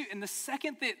active pursuit. And the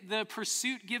second that the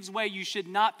pursuit gives way, you should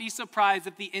not be surprised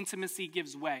if the intimacy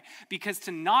gives way. Because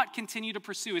to not continue to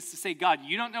pursue is to say, God,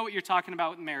 you don't know what you're talking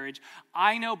about with marriage.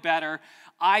 I know better.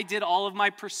 I did all of my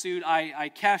pursuit.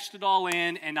 I cashed it all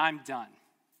in, and I'm done.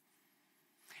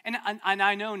 And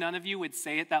I know none of you would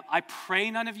say it that way. I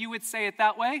pray none of you would say it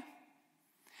that way.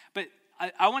 But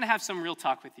I want to have some real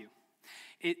talk with you.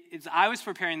 As I was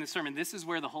preparing the sermon, this is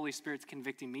where the Holy Spirit's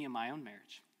convicting me in my own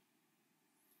marriage.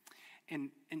 And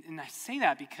I say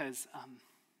that because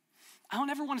I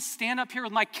don't ever want to stand up here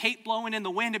with my cape blowing in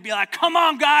the wind and be like, come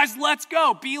on, guys, let's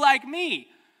go. Be like me.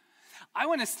 I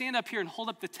want to stand up here and hold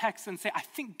up the text and say, I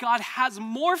think God has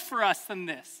more for us than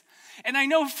this. And I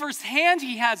know firsthand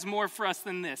he has more for us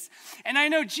than this. And I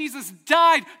know Jesus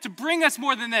died to bring us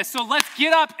more than this. So let's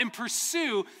get up and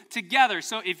pursue together.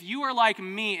 So if you are like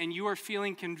me and you are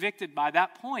feeling convicted by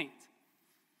that point,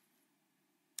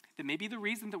 then maybe the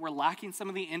reason that we're lacking some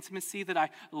of the intimacy that I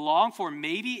long for,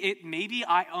 maybe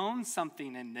I own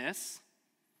something in this,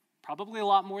 probably a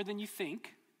lot more than you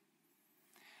think.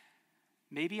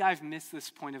 Maybe I've missed this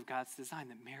point of God's design,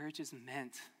 that marriage is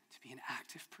meant to be an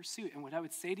active pursuit. And what I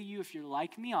would say to you, if you're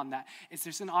like me on that, is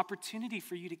there's an opportunity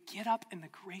for you to get up in the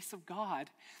grace of God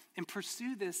and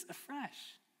pursue this afresh.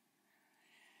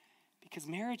 Because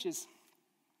marriage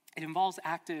it involves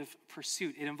active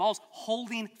pursuit. It involves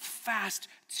holding fast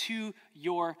to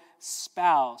your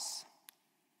spouse.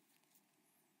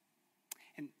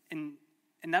 And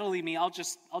that'll lead me, I'll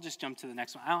just jump to the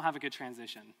next one. I don't have a good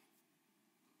transition.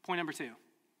 Point number 2.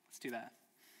 Let's do that.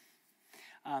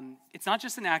 It's not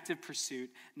just an active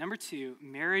pursuit. Number 2,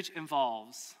 marriage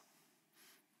involves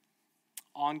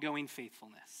ongoing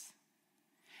faithfulness.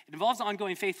 It involves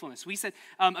ongoing faithfulness. We said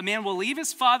a man will leave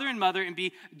his father and mother and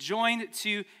be joined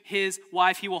to his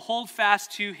wife. He will hold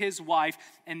fast to his wife,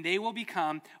 and they will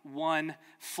become one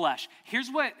flesh. Here's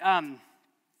where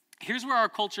our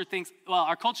culture thinks,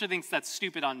 that's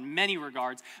stupid on many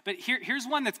regards, but here's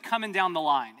one that's coming down the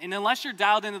line. And unless you're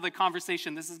dialed into the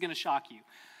conversation, this is going to shock you.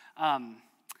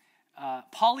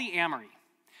 Polyamory.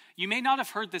 You may not have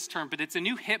heard this term, but it's a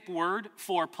new hip word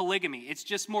for polygamy. It's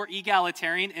just more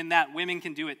egalitarian in that women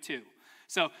can do it too.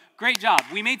 So great job.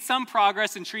 We made some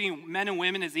progress in treating men and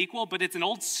women as equal, but it's an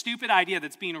old stupid idea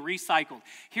that's being recycled.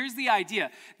 Here's the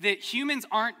idea, that humans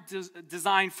aren't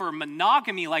designed for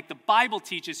monogamy like the Bible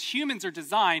teaches. Humans are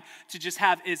designed to just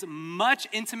have as much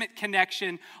intimate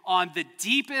connection on the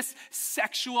deepest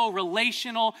sexual,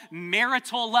 relational,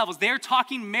 marital levels. They're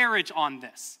talking marriage on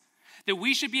this. That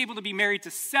we should be able to be married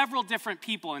to several different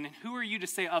people, and who are you to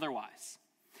say otherwise?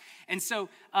 And so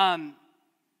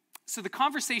the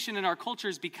conversation in our culture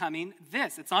is becoming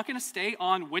this. It's not going to stay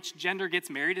on which gender gets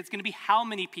married. It's going to be how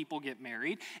many people get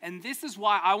married. And this is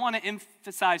why I want to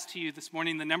emphasize to you this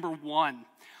morning the number one.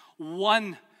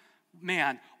 One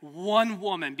man, one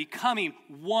woman, becoming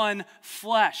one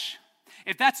flesh.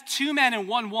 If that's two men and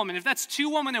one woman, if that's two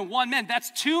women and one man, that's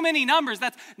too many numbers.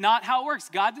 That's not how it works.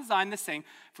 God designed this thing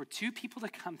for two people to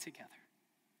come together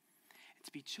and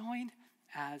to be joined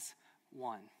as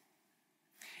one.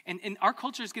 And our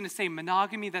culture is going to say,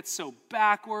 monogamy, that's so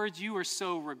backwards, you are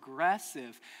so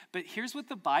regressive. But here's what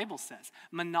the Bible says.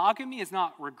 Monogamy is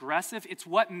not regressive, it's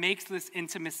what makes this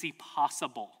intimacy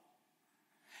possible.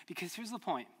 Because here's the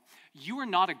point. You are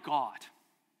not a God.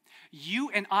 You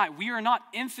and I, we are not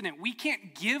infinite. We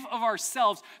can't give of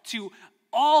ourselves to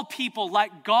all people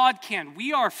like God can.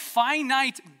 We are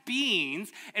finite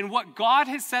beings, and what God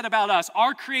has said about us,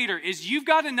 our Creator, is you've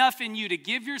got enough in you to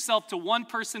give yourself to one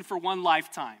person for one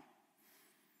lifetime.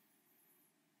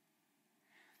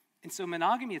 And so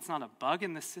monogamy, it's not a bug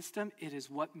in the system. It is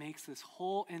what makes this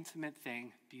whole intimate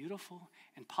thing beautiful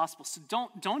and possible. So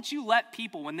don't you let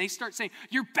people, when they start saying,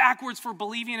 you're backwards for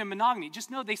believing in monogamy, just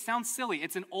know they sound silly.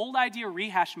 It's an old idea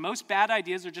rehash. Most bad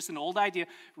ideas are just an old idea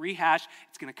rehash.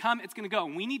 It's going to come, it's going to go.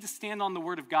 And we need to stand on the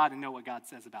word of God and know what God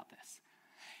says about this.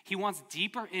 He wants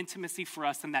deeper intimacy for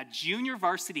us than that junior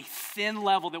varsity thin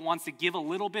level that wants to give a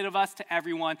little bit of us to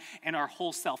everyone and our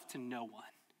whole self to no one.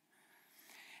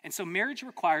 And so marriage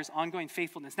requires ongoing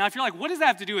faithfulness. Now, if you're like, what does that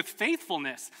have to do with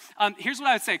faithfulness? Here's what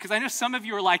I would say, because I know some of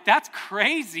you are like, that's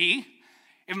crazy.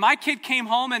 If my kid came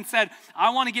home and said, I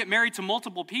want to get married to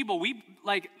multiple people,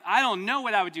 I don't know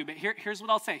what I would do, but here's what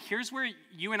I'll say. Here's where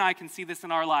you and I can see this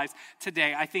in our lives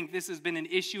today. I think this has been an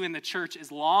issue in the church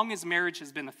as long as marriage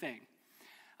has been a thing,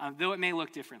 though it may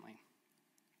look differently.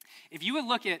 If you would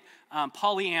look at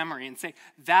polyamory and say,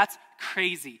 that's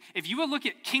crazy. If you would look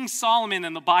at King Solomon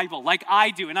in the Bible like I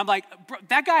do, and I'm like, bro,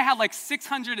 that guy had like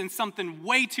 600 and something,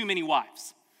 way too many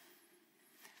wives.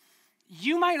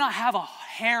 You might not have a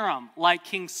harem like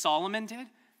King Solomon did,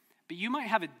 but you might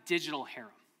have a digital harem.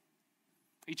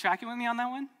 Are you tracking with me on that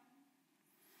one?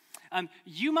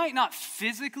 You might not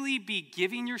physically be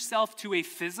giving yourself to a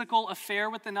physical affair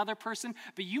with another person,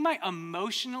 but you might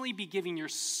emotionally be giving your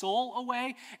soul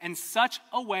away in such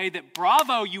a way that,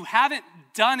 bravo, you haven't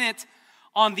done it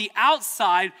on the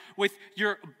outside with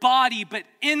your body, but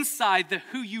inside the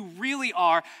who you really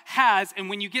are has. And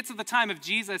when you get to the time of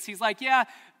Jesus, he's like, yeah,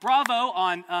 bravo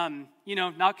on,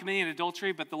 not committing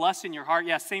adultery, but the lust in your heart,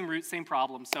 yeah, same root, same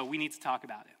problem, so we need to talk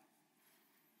about it.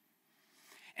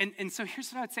 And so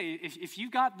here's what I would say. If you've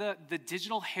got the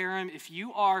digital harem, if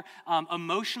you are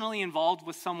emotionally involved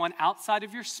with someone outside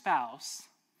of your spouse,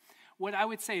 what I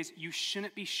would say is you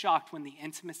shouldn't be shocked when the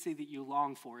intimacy that you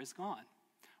long for is gone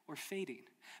or fading.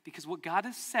 Because what God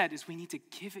has said is we need to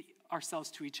give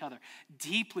ourselves to each other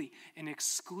deeply and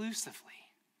exclusively.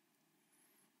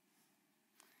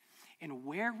 And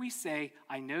where we say,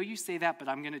 I know you say that, but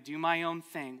I'm going to do my own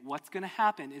thing, what's going to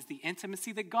happen is the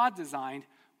intimacy that God designed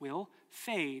will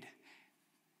fade,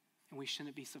 and we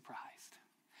shouldn't be surprised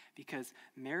because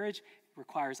marriage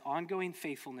requires ongoing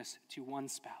faithfulness to one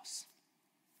spouse.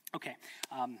 Okay,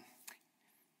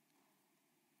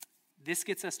 this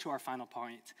gets us to our final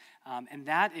point, and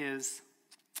that is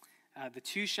the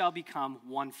two shall become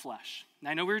one flesh.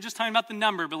 Now, I know we were just talking about the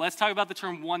number, but let's talk about the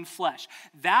term one flesh.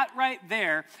 That right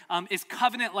there is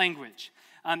covenant language.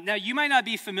 Now, you might not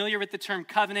be familiar with the term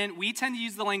covenant. We tend to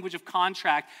use the language of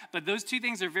contract, but those two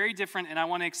things are very different, and I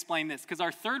want to explain this, because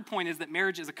our third point is that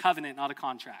marriage is a covenant, not a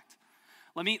contract.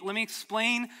 Let me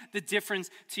explain the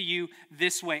difference to you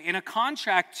this way. In a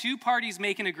contract, two parties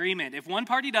make an agreement. If one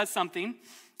party does something,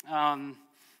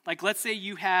 like let's say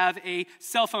you have a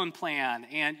cell phone plan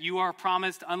and you are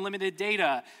promised unlimited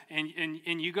data and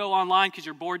you go online because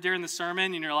you're bored during the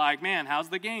sermon and you're like, man, how's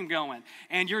the game going?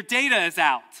 And your data is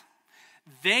out.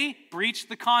 They breached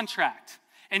the contract.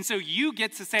 And so you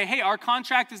get to say, hey, our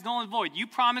contract is null and void. You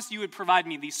promised you would provide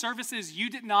me these services. You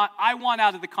did not. I want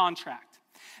out of the contract.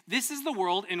 This is the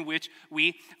world in which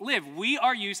we live. We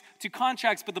are used to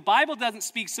contracts, but the Bible doesn't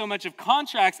speak so much of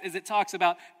contracts as it talks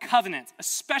about covenants,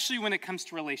 especially when it comes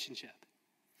to relationship.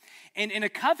 And in a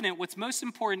covenant, what's most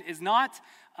important is not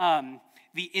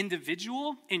the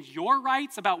individual and your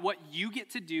rights about what you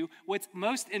get to do. What's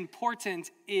most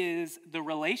important is the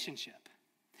relationship.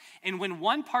 And when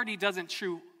one party doesn't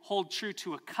hold true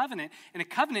to a covenant, in a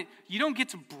covenant, you don't get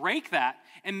to break that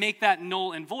and make that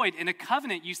null and void. In a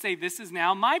covenant, you say, this is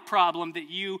now my problem that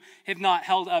you have not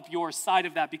held up your side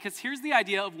of that. Because here's the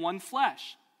idea of one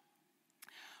flesh.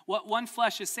 What one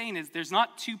flesh is saying is there's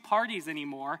not two parties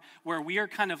anymore where we are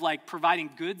kind of like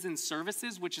providing goods and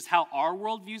services, which is how our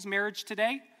world views marriage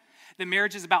today. That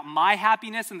marriage is about my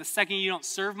happiness, and the second you don't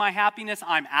serve my happiness,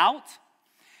 I'm out.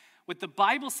 What the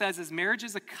Bible says is marriage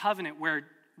is a covenant where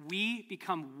we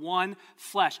become one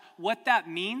flesh. What that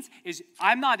means is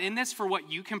I'm not in this for what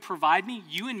you can provide me.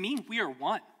 You and me, we are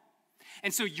one.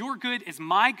 And so your good is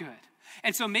my good.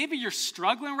 And so maybe you're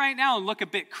struggling right now and look a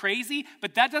bit crazy,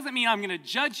 but that doesn't mean I'm going to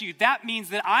judge you. That means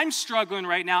that I'm struggling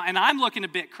right now and I'm looking a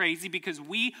bit crazy because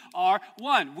we are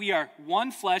one. We are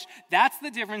one flesh. That's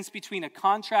the difference between a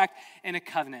contract and a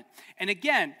covenant. And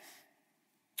again,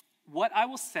 what I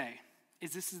will say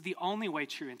is this is the only way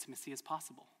true intimacy is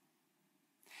possible.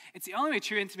 It's the only way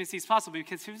true intimacy is possible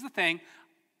because here's the thing,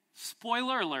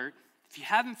 spoiler alert, if you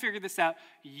haven't figured this out,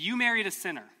 you married a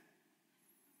sinner.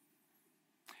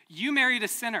 You married a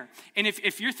sinner. And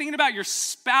if you're thinking about your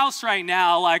spouse right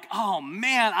now, like, oh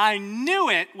man, I knew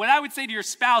it, what I would say to your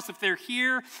spouse if they're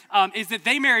here is that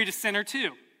they married a sinner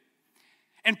too.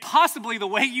 And possibly the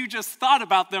way you just thought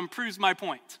about them proves my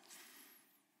point.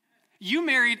 You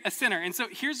married a sinner. And so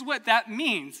here's what that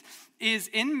means, is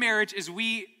in marriage, as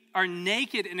we are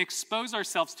naked and expose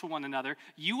ourselves to one another,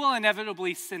 you will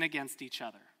inevitably sin against each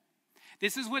other.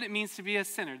 This is what it means to be a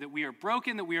sinner, that we are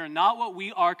broken, that we are not what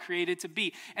we are created to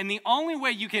be. And the only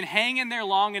way you can hang in there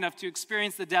long enough to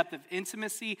experience the depth of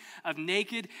intimacy, of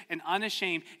naked and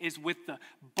unashamed, is with the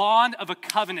bond of a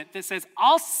covenant that says,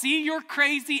 I'll see you're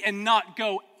crazy and not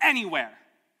go anywhere.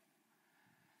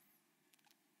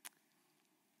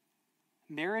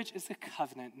 Marriage is a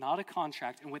covenant, not a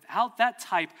contract. And without that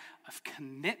type of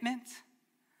commitment,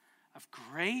 of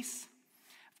grace,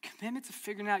 of commitment to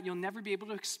figuring out, you'll never be able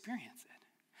to experience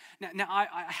it. Now,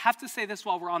 I have to say this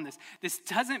while we're on this. This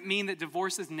doesn't mean that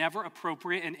divorce is never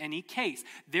appropriate in any case.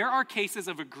 There are cases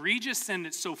of egregious sin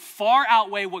that so far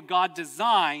outweigh what God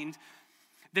designed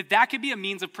that could be a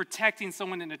means of protecting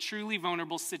someone in a truly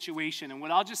vulnerable situation. And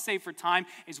what I'll just say for time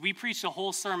is we preached a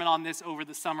whole sermon on this over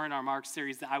the summer in our Mark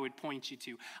series that I would point you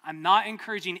to. I'm not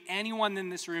encouraging anyone in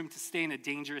this room to stay in a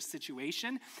dangerous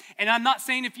situation. And I'm not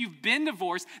saying if you've been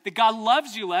divorced that God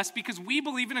loves you less, because we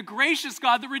believe in a gracious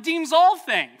God that redeems all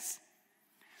things.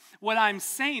 What I'm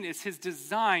saying is his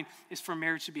design is for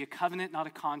marriage to be a covenant, not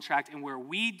a contract. And where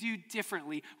we do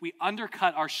differently, we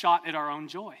undercut our shot at our own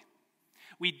joy.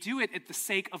 We do it at the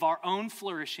sake of our own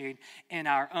flourishing and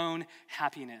our own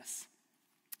happiness.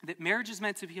 That marriage is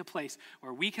meant to be a place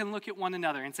where we can look at one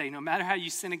another and say, no matter how you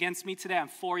sin against me today, I'm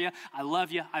for you, I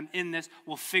love you, I'm in this,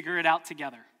 we'll figure it out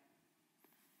together.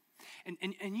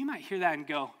 And you might hear that and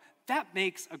go, that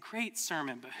makes a great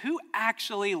sermon, but who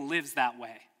actually lives that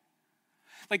way?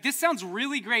 Like, this sounds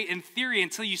really great in theory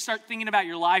until you start thinking about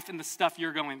your life and the stuff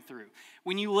you're going through.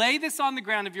 When you lay this on the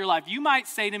ground of your life, you might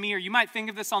say to me, or you might think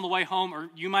of this on the way home, or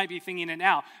you might be thinking it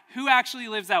now, who actually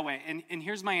lives that way? And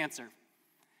here's my answer.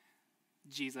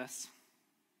 Jesus.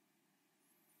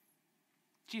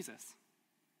 Jesus.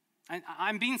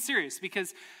 I'm being serious,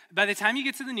 because by the time you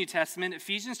get to the New Testament,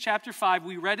 Ephesians chapter 5,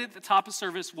 we read it at the top of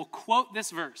service, we'll quote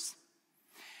this verse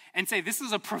and say, this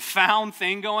is a profound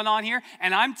thing going on here,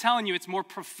 and I'm telling you, it's more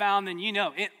profound than you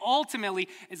know. It ultimately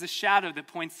is a shadow that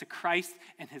points to Christ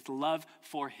and his love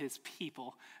for his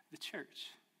people, the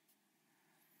church.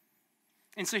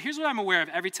 And so here's what I'm aware of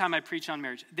every time I preach on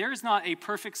marriage. There is not a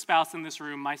perfect spouse in this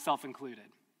room, myself included.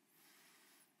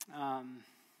 But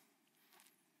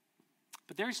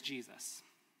there's Jesus.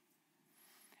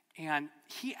 And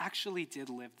he actually did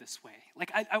live this way. Like,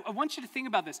 I want you to think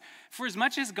about this. For as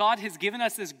much as God has given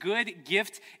us this good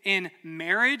gift in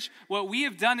marriage, what we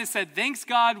have done is said, thanks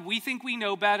God, we think we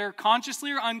know better,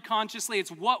 consciously or unconsciously. It's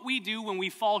what we do when we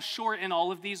fall short in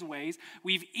all of these ways.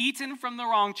 We've eaten from the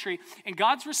wrong tree. And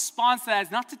God's response to that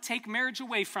is not to take marriage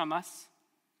away from us.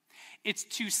 It's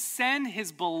to send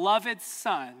his beloved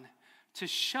Son to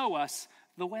show us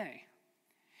the way.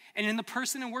 And in the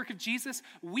person and work of Jesus,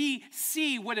 we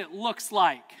see what it looks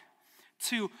like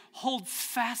to hold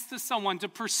fast to someone, to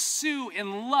pursue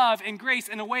in love and grace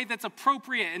in a way that's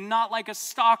appropriate and not like a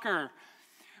stalker.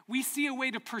 We see a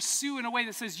way to pursue in a way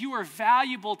that says, you are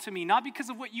valuable to me, not because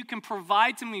of what you can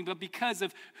provide to me, but because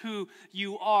of who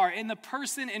you are. In the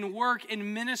person and work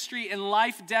and ministry and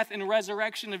life, death, and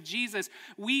resurrection of Jesus,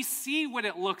 we see what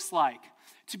it looks like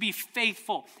to be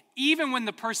faithful, even when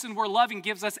the person we're loving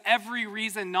gives us every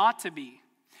reason not to be.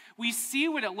 We see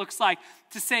what it looks like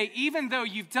to say, even though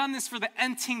you've done this for the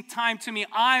nth time to me,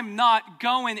 I'm not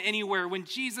going anywhere. When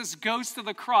Jesus goes to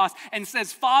the cross and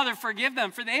says, Father, forgive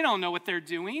them, for they don't know what they're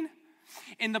doing.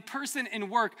 In the person and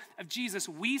work of Jesus,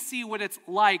 we see what it's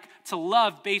like to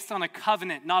love based on a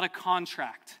covenant, not a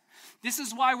contract. This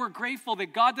is why we're grateful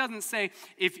that God doesn't say,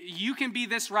 if you can be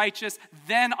this righteous,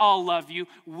 then I'll love you.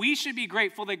 We should be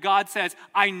grateful that God says,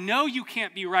 I know you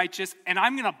can't be righteous, and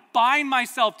I'm going to bind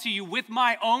myself to you with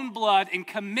my own blood and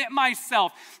commit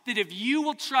myself that if you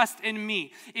will trust in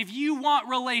me, if you want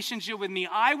relationship with me,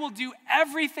 I will do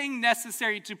everything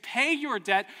necessary to pay your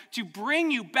debt, to bring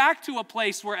you back to a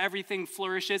place where everything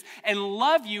flourishes, and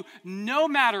love you no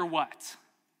matter what.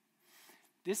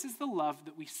 This is the love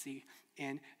that we see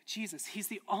in Jesus. He's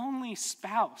the only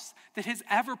spouse that has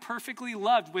ever perfectly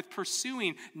loved with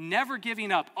pursuing, never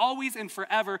giving up, always and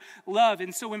forever love.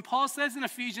 And so when Paul says in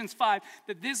Ephesians 5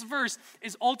 that this verse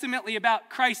is ultimately about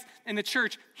Christ and the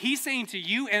church, he's saying to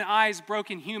you and I as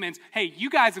broken humans, hey, you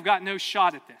guys have got no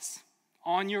shot at this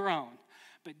on your own.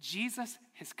 But Jesus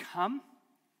has come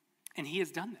and he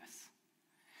has done this.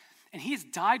 And he has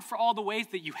died for all the ways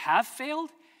that you have failed.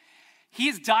 He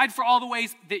has died for all the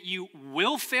ways that you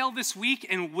will fail this week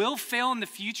and will fail in the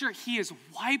future. He has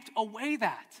wiped away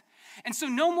that. And so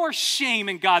no more shame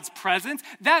in God's presence.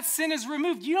 That sin is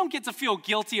removed. You don't get to feel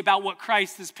guilty about what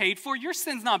Christ has paid for. Your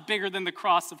sin's not bigger than the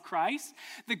cross of Christ.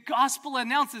 The gospel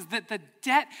announces that the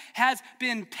debt has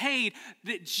been paid,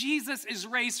 that Jesus is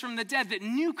raised from the dead, that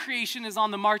new creation is on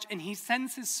the march, and he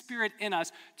sends his Spirit in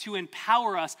us to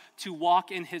empower us to walk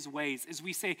in his ways. As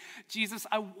we say, Jesus,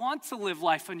 I want to live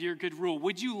life under your good rule.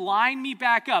 Would you line me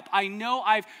back up? I know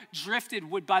I've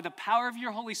drifted. Would by the power of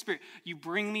your Holy Spirit, you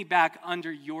bring me back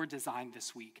under your design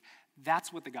this week.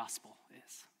 That's what the gospel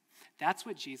is. That's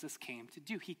what Jesus came to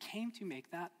do. He came to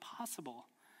make that possible.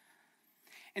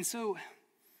 And so,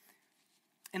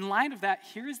 in light of that,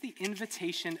 here is the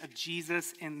invitation of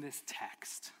Jesus in this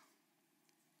text.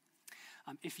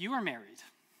 If you are married,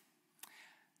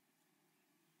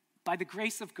 by the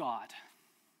grace of God,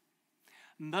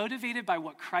 motivated by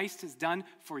what Christ has done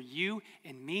for you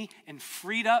and me, and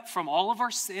freed up from all of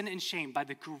our sin and shame, by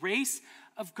the grace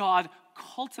of God,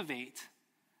 cultivate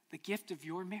the gift of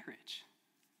your marriage.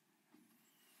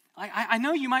 I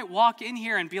know you might walk in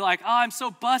here and be like, oh, I'm so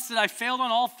busted, I failed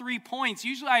on all 3 points.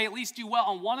 Usually I at least do well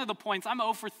on one of the points. I'm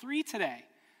 0 for 3 today.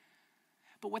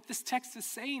 But what this text is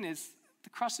saying is the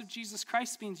cross of Jesus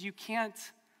Christ means you can't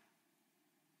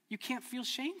feel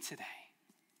shame today.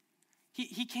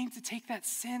 He came to take that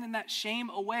sin and that shame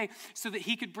away so that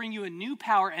he could bring you a new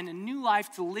power and a new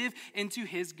life to live into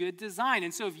his good design.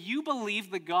 And so if you believe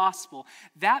the gospel,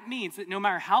 that means that no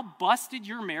matter how busted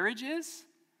your marriage is,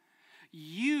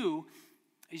 you,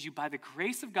 as you by the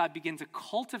grace of God begin to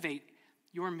cultivate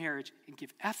your marriage and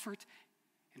give effort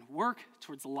and work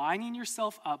towards lining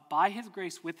yourself up by his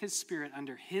grace with his Spirit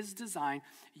under his design,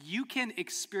 you can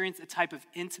experience a type of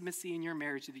intimacy in your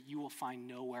marriage that you will find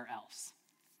nowhere else.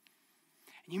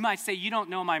 You might say, you don't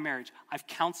know my marriage. I've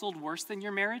counseled worse than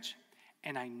your marriage,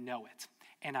 and I know it,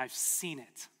 and I've seen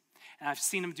it. And I've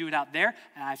seen him do it out there,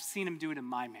 and I've seen him do it in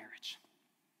my marriage.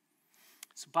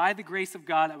 So by the grace of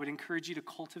God, I would encourage you to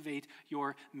cultivate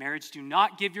your marriage. Do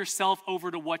not give yourself over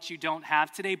to what you don't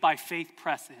have today. By faith,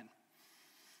 press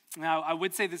in. Now, I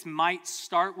would say this might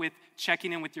start with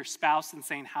checking in with your spouse and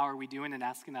saying, how are we doing, and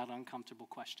asking that uncomfortable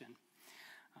question.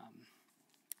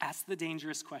 Ask the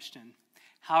dangerous question.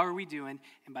 How are we doing?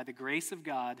 And by the grace of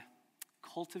God,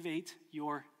 cultivate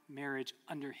your marriage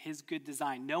under his good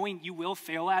design, knowing you will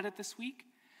fail at it this week,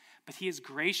 but he is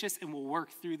gracious and will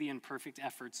work through the imperfect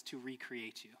efforts to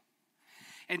recreate you.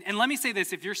 And let me say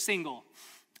this, if you're single,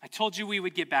 I told you we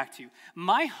would get back to you.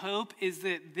 My hope is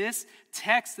that this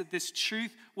text, that this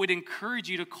truth would encourage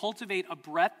you to cultivate a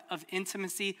breadth of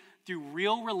intimacy through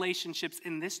real relationships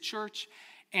in this church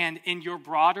and in your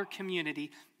broader community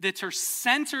that are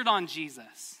centered on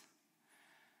Jesus.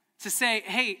 To say,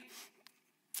 hey,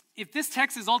 if this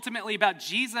text is ultimately about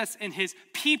Jesus and his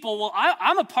people, well,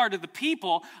 I'm a part of the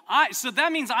people, so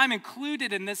that means I'm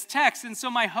included in this text. And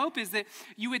so my hope is that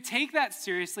you would take that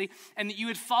seriously and that you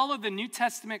would follow the New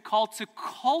Testament call to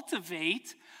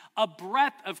cultivate a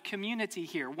breadth of community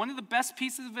here. One of the best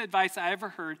pieces of advice I ever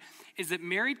heard is that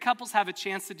married couples have a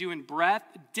chance to do in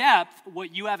depth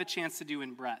what you have a chance to do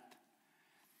in breadth.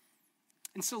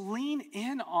 And so lean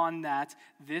in on that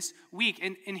this week.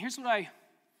 And here's what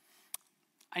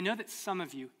I know that some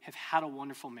of you have had a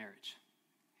wonderful marriage,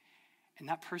 and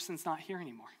that person's not here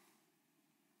anymore.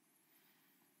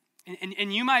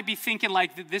 And you might be thinking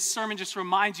like this sermon just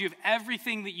reminds you of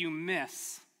everything that you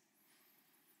miss.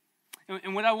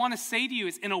 And what I want to say to you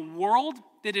is, in a world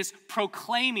that is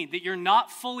proclaiming that you're not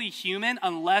fully human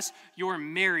unless you're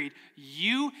married,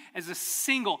 you as a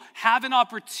single have an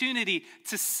opportunity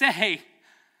to say,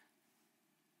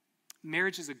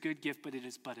 marriage is a good gift, but it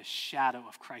is but a shadow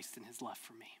of Christ and his love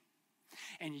for me.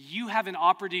 And you have an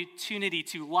opportunity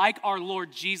to, like our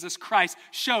Lord Jesus Christ,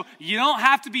 show you don't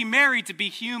have to be married to be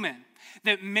human.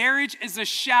 That marriage is a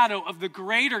shadow of the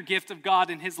greater gift of God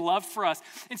and his love for us.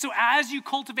 And so as you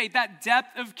cultivate that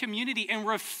depth of community and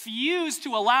refuse to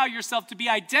allow yourself to be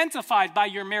identified by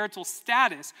your marital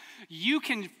status, you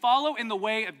can follow in the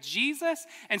way of Jesus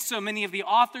and so many of the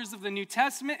authors of the New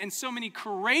Testament and so many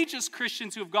courageous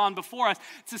Christians who have gone before us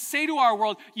to say to our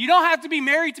world, you don't have to be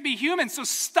married to be human. So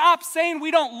stop saying we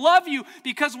don't love you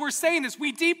because we're saying this.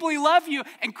 We deeply love you,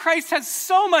 and Christ has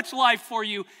so much life for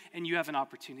you, and you have an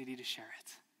opportunity to share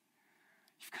it.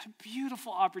 You've got a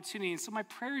beautiful opportunity. And so my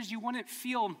prayer is you wouldn't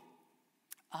feel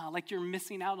like you're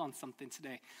missing out on something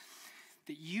today,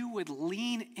 that you would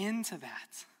lean into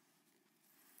that.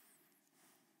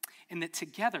 And that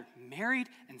together, married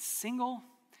and single,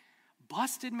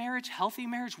 busted marriage, healthy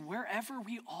marriage, wherever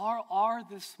we are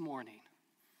this morning,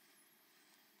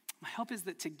 my hope is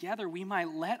that together we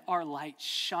might let our light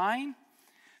shine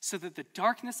so that the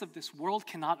darkness of this world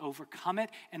cannot overcome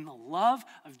it, and the love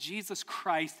of Jesus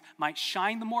Christ might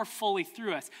shine the more fully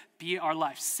through us, be our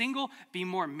life single, be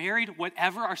more married,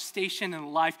 whatever our station in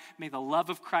life, may the love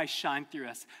of Christ shine through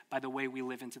us by the way we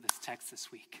live into this text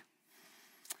this week.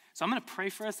 So I'm going to pray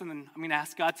for us, and then I'm going to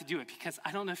ask God to do it, because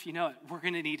I don't know if you know it, we're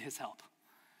going to need his help.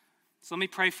 So let me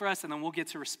pray for us, and then we'll get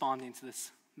to responding to this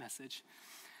message.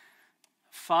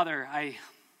 Father, I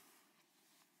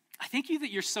thank you that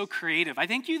you're so creative. I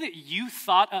thank you that you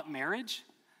thought up marriage.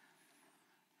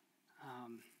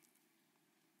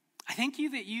 I thank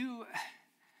you that you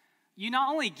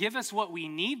not only give us what we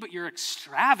need, but you're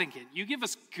extravagant. You give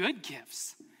us good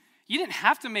gifts. You didn't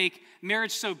have to make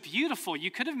marriage so beautiful.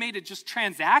 You could have made it just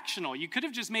transactional. You could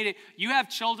have just made it, you have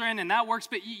children and that works,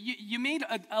 but you made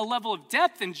a level of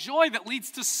depth and joy that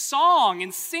leads to song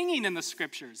and singing in the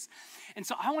scriptures. And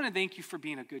so I want to thank you for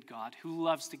being a good God who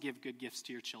loves to give good gifts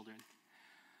to your children.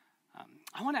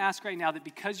 I want to ask right now that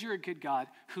because you're a good God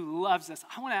who loves us,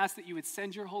 I want to ask that you would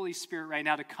send your Holy Spirit right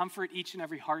now to comfort each and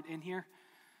every heart in here.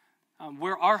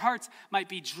 Where our hearts might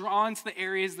be drawn to the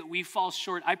areas that we fall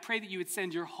short, I pray that you would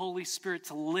send your Holy Spirit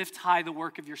to lift high the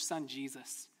work of your Son,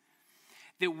 Jesus.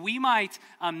 That we might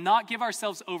not give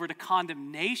ourselves over to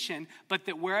condemnation, but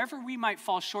that wherever we might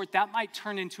fall short, that might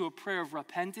turn into a prayer of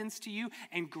repentance to you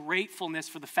and gratefulness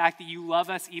for the fact that you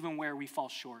love us even where we fall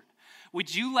short.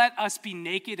 Would you let us be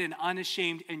naked and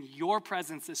unashamed in your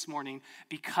presence this morning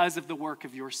because of the work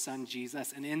of your Son,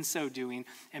 Jesus, and in so doing,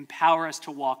 empower us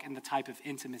to walk in the type of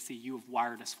intimacy you have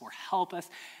wired us for. Help us.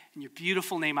 In your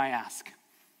beautiful name I ask.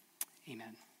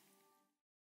 Amen.